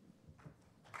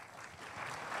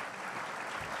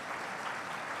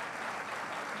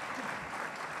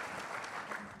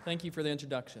 Thank you for the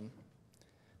introduction.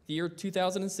 The year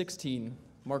 2016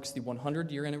 marks the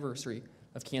 100-year anniversary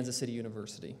of Kansas City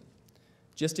University.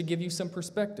 Just to give you some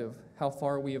perspective how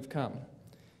far we have come,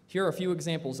 here are a few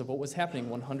examples of what was happening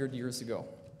 100 years ago.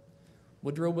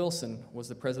 Woodrow Wilson was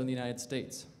the President of the United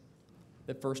States.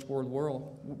 The First World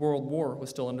War was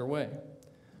still underway.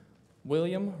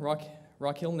 William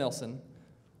Rockhill Nelson,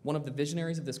 one of the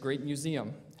visionaries of this great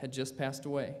museum, had just passed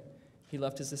away. He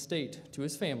left his estate to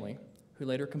his family, who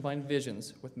later combined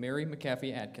visions with Mary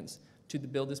McAfee Atkins to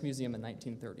build this museum in the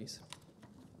 1930s.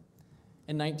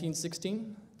 In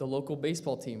 1916, the local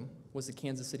baseball team was the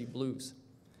Kansas City Blues,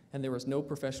 and there was no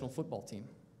professional football team.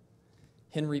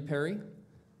 Henry Perry,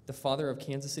 the father of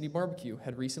Kansas City barbecue,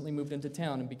 had recently moved into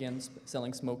town and began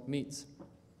selling smoked meats.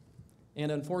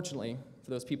 And unfortunately,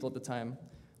 for those people at the time,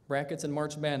 brackets and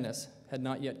March Madness had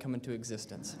not yet come into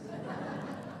existence.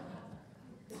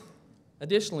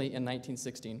 Additionally, in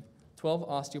 1916, 12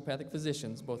 osteopathic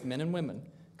physicians, both men and women,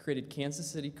 created Kansas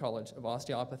City College of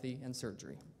Osteopathy and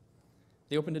Surgery.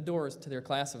 They opened the doors to their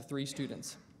class of 3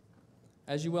 students.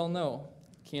 As you well know,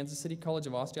 Kansas City College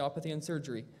of Osteopathy and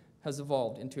Surgery has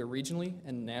evolved into a regionally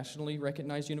and nationally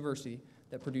recognized university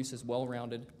that produces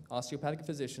well-rounded osteopathic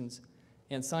physicians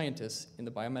and scientists in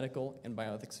the biomedical and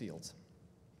bioethics fields.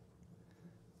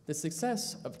 The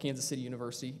success of Kansas City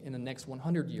University in the next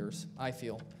 100 years, I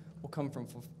feel, will come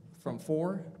from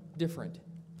 4 different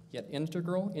yet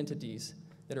integral entities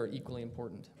that are equally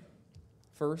important.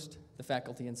 First, the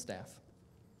faculty and staff.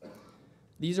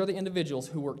 These are the individuals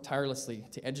who work tirelessly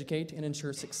to educate and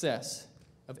ensure success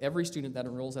of every student that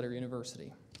enrolls at our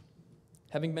university.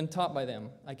 Having been taught by them,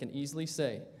 I can easily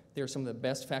say they are some of the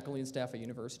best faculty and staff a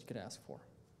university could ask for.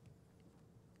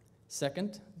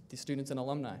 Second, the students and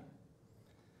alumni.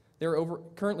 There are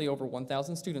currently over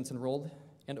 1,000 students enrolled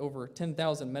and over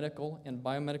 10,000 medical and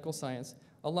biomedical science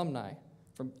alumni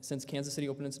since Kansas City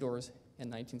opened its doors in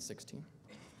 1916.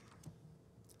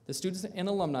 The students and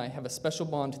alumni have a special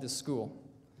bond to this school.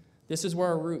 This is where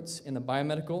our roots in the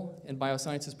biomedical and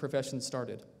biosciences professions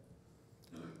started.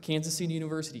 Kansas City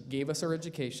University gave us our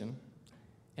education,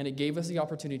 and it gave us the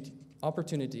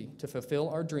opportunity to fulfill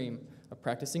our dream of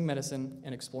practicing medicine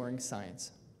and exploring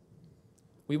science.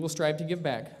 We will strive to give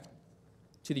back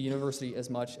to the university as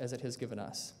much as it has given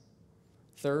us.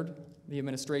 Third, the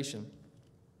administration.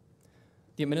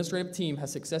 The administrative team has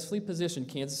successfully positioned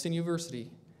Kansas City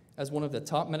University as one of the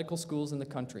top medical schools in the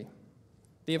country.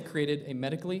 They have created a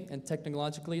medically and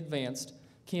technologically advanced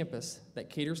campus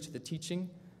that caters to the teaching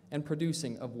and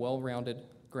producing of well-rounded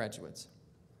graduates.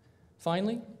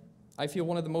 Finally, I feel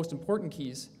one of the most important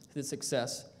keys to the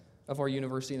success of our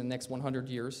university in the next 100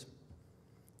 years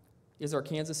is our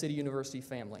Kansas City University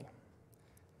family.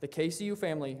 The KCU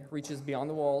family reaches beyond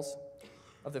the walls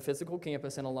of the physical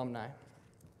campus and alumni.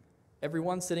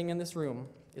 Everyone sitting in this room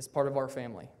is part of our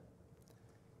family.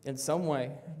 In some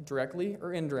way, directly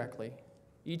or indirectly,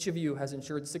 each of you has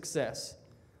ensured success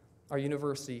our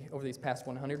university over these past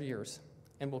 100 years,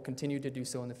 and will continue to do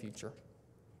so in the future.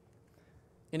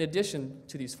 In addition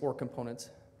to these 4 components,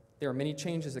 there are many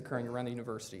changes occurring around the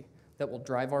university that will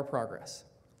drive our progress,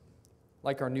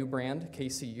 like our new brand,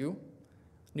 KCU,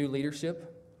 new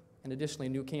leadership, and additionally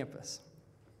new campus.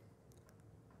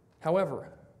 However,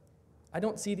 I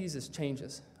don't see these as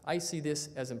changes. I see this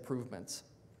as improvements.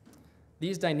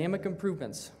 These dynamic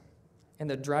improvements and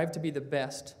the drive to be the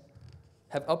best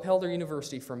have upheld our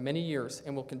university for many years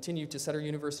and will continue to set our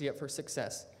university up for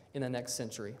success in the next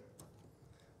century.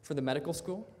 For the medical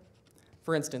school,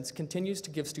 for instance, continues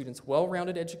to give students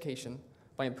well-rounded education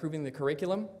by improving the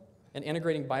curriculum and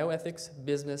integrating bioethics,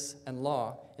 business, and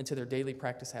law into their daily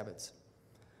practice habits.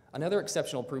 Another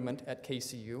exceptional improvement at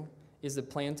KCU is the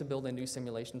plan to build a new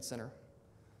simulation center.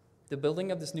 The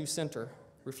building of this new center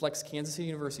reflects Kansas City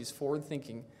University's forward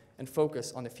thinking and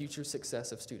focus on the future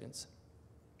success of students.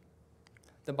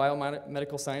 The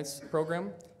biomedical science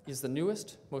program is the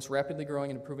newest, most rapidly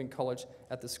growing and improving college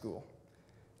at the school.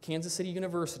 Kansas City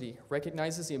University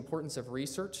recognizes the importance of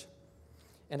research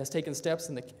and has taken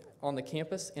steps on the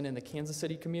campus and in the Kansas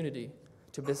City community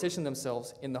to position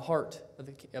themselves in the heart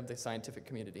of the scientific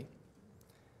community.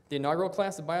 The inaugural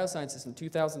class of Biosciences in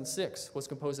 2006 was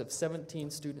composed of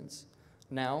 17 students.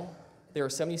 Now, there are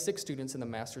 76 students in the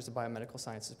Masters of Biomedical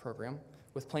Sciences program,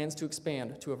 with plans to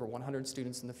expand to over 100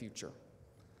 students in the future.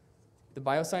 The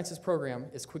Biosciences program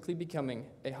is quickly becoming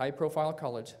a high-profile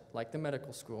college like the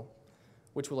medical school,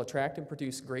 which will attract and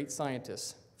produce great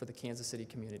scientists for the Kansas City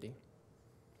community.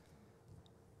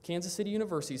 Kansas City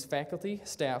University's faculty,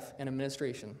 staff, and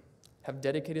administration have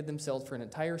dedicated themselves for an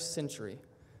entire century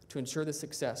to ensure the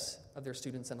success of their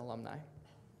students and alumni.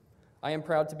 I am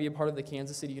proud to be a part of the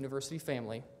Kansas City University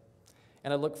family,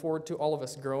 and I look forward to all of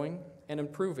us growing and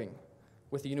improving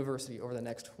with the university over the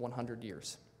next 100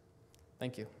 years.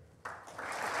 Thank you.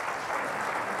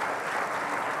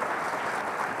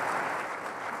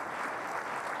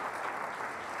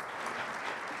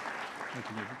 Thank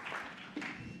you, David.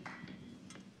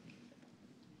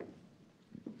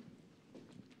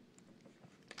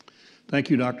 Thank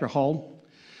you, Dr. Hall.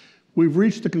 We've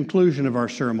reached the conclusion of our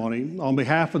ceremony. On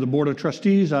behalf of the Board of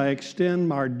Trustees, I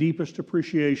extend our deepest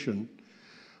appreciation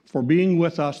for being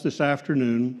with us this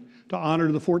afternoon to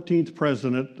honor the 14th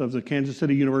President of the Kansas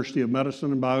City University of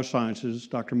Medicine and Biosciences,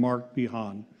 Dr. Marc B.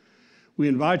 Hahn. We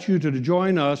invite you to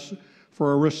join us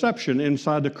for a reception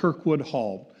inside the Kirkwood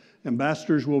Hall.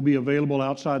 Ambassadors will be available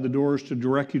outside the doors to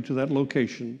direct you to that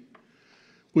location.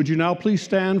 Would you now please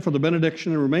stand for the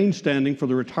benediction and remain standing for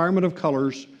the retirement of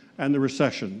colors and the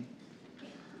recession.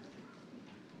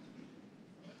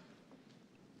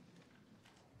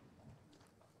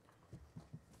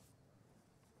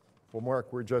 Well,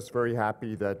 Mark, we're just very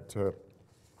happy that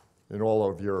in all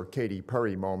of your Katy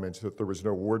Perry moments that there was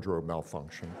no wardrobe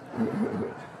malfunction.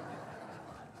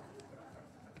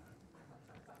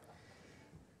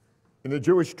 In the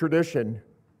Jewish tradition,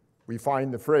 we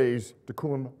find the phrase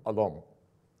tikkun olam.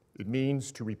 It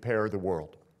means to repair the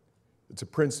world. It's a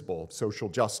principle of social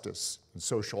justice and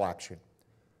social action.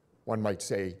 One might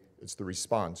say it's the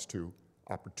response to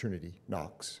opportunity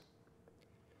knocks.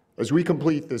 As we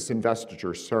complete this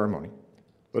investiture ceremony,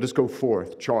 let us go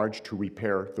forth charged to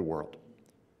repair the world.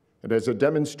 And as a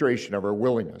demonstration of our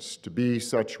willingness to be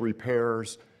such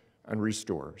repairers and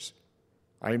restorers,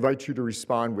 I invite you to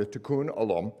respond with tikkun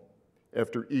olam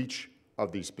after each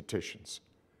of these petitions.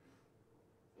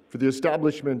 For the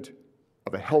establishment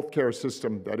of a healthcare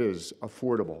system that is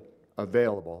affordable,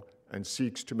 available, and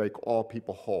seeks to make all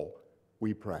people whole,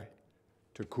 we pray.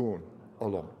 Tikkun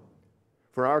olam.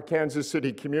 For our Kansas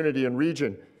City community and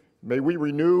region, may we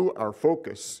renew our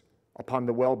focus upon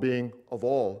the well-being of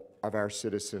all of our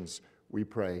citizens, we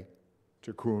pray.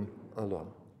 Tikkun olam.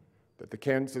 That the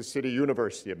Kansas City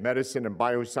University of Medicine and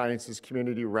Biosciences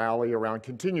community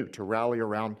continue to rally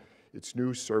around its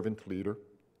new servant leader,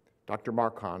 Dr.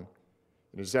 Marc Hahn,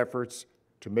 in his efforts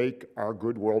to make our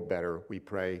good world better, we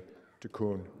pray.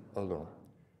 Tikkun olam.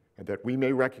 And that we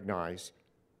may recognize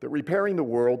that repairing the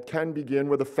world can begin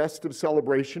with a festive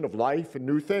celebration of life and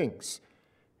new things.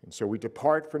 And so we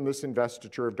depart from this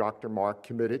investiture of Dr. Marc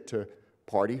committed to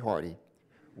party hardy.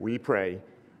 We pray.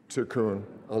 Tikkun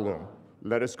olam.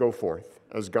 Let us go forth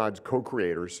as God's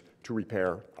co-creators to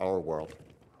repair our world.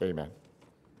 Amen.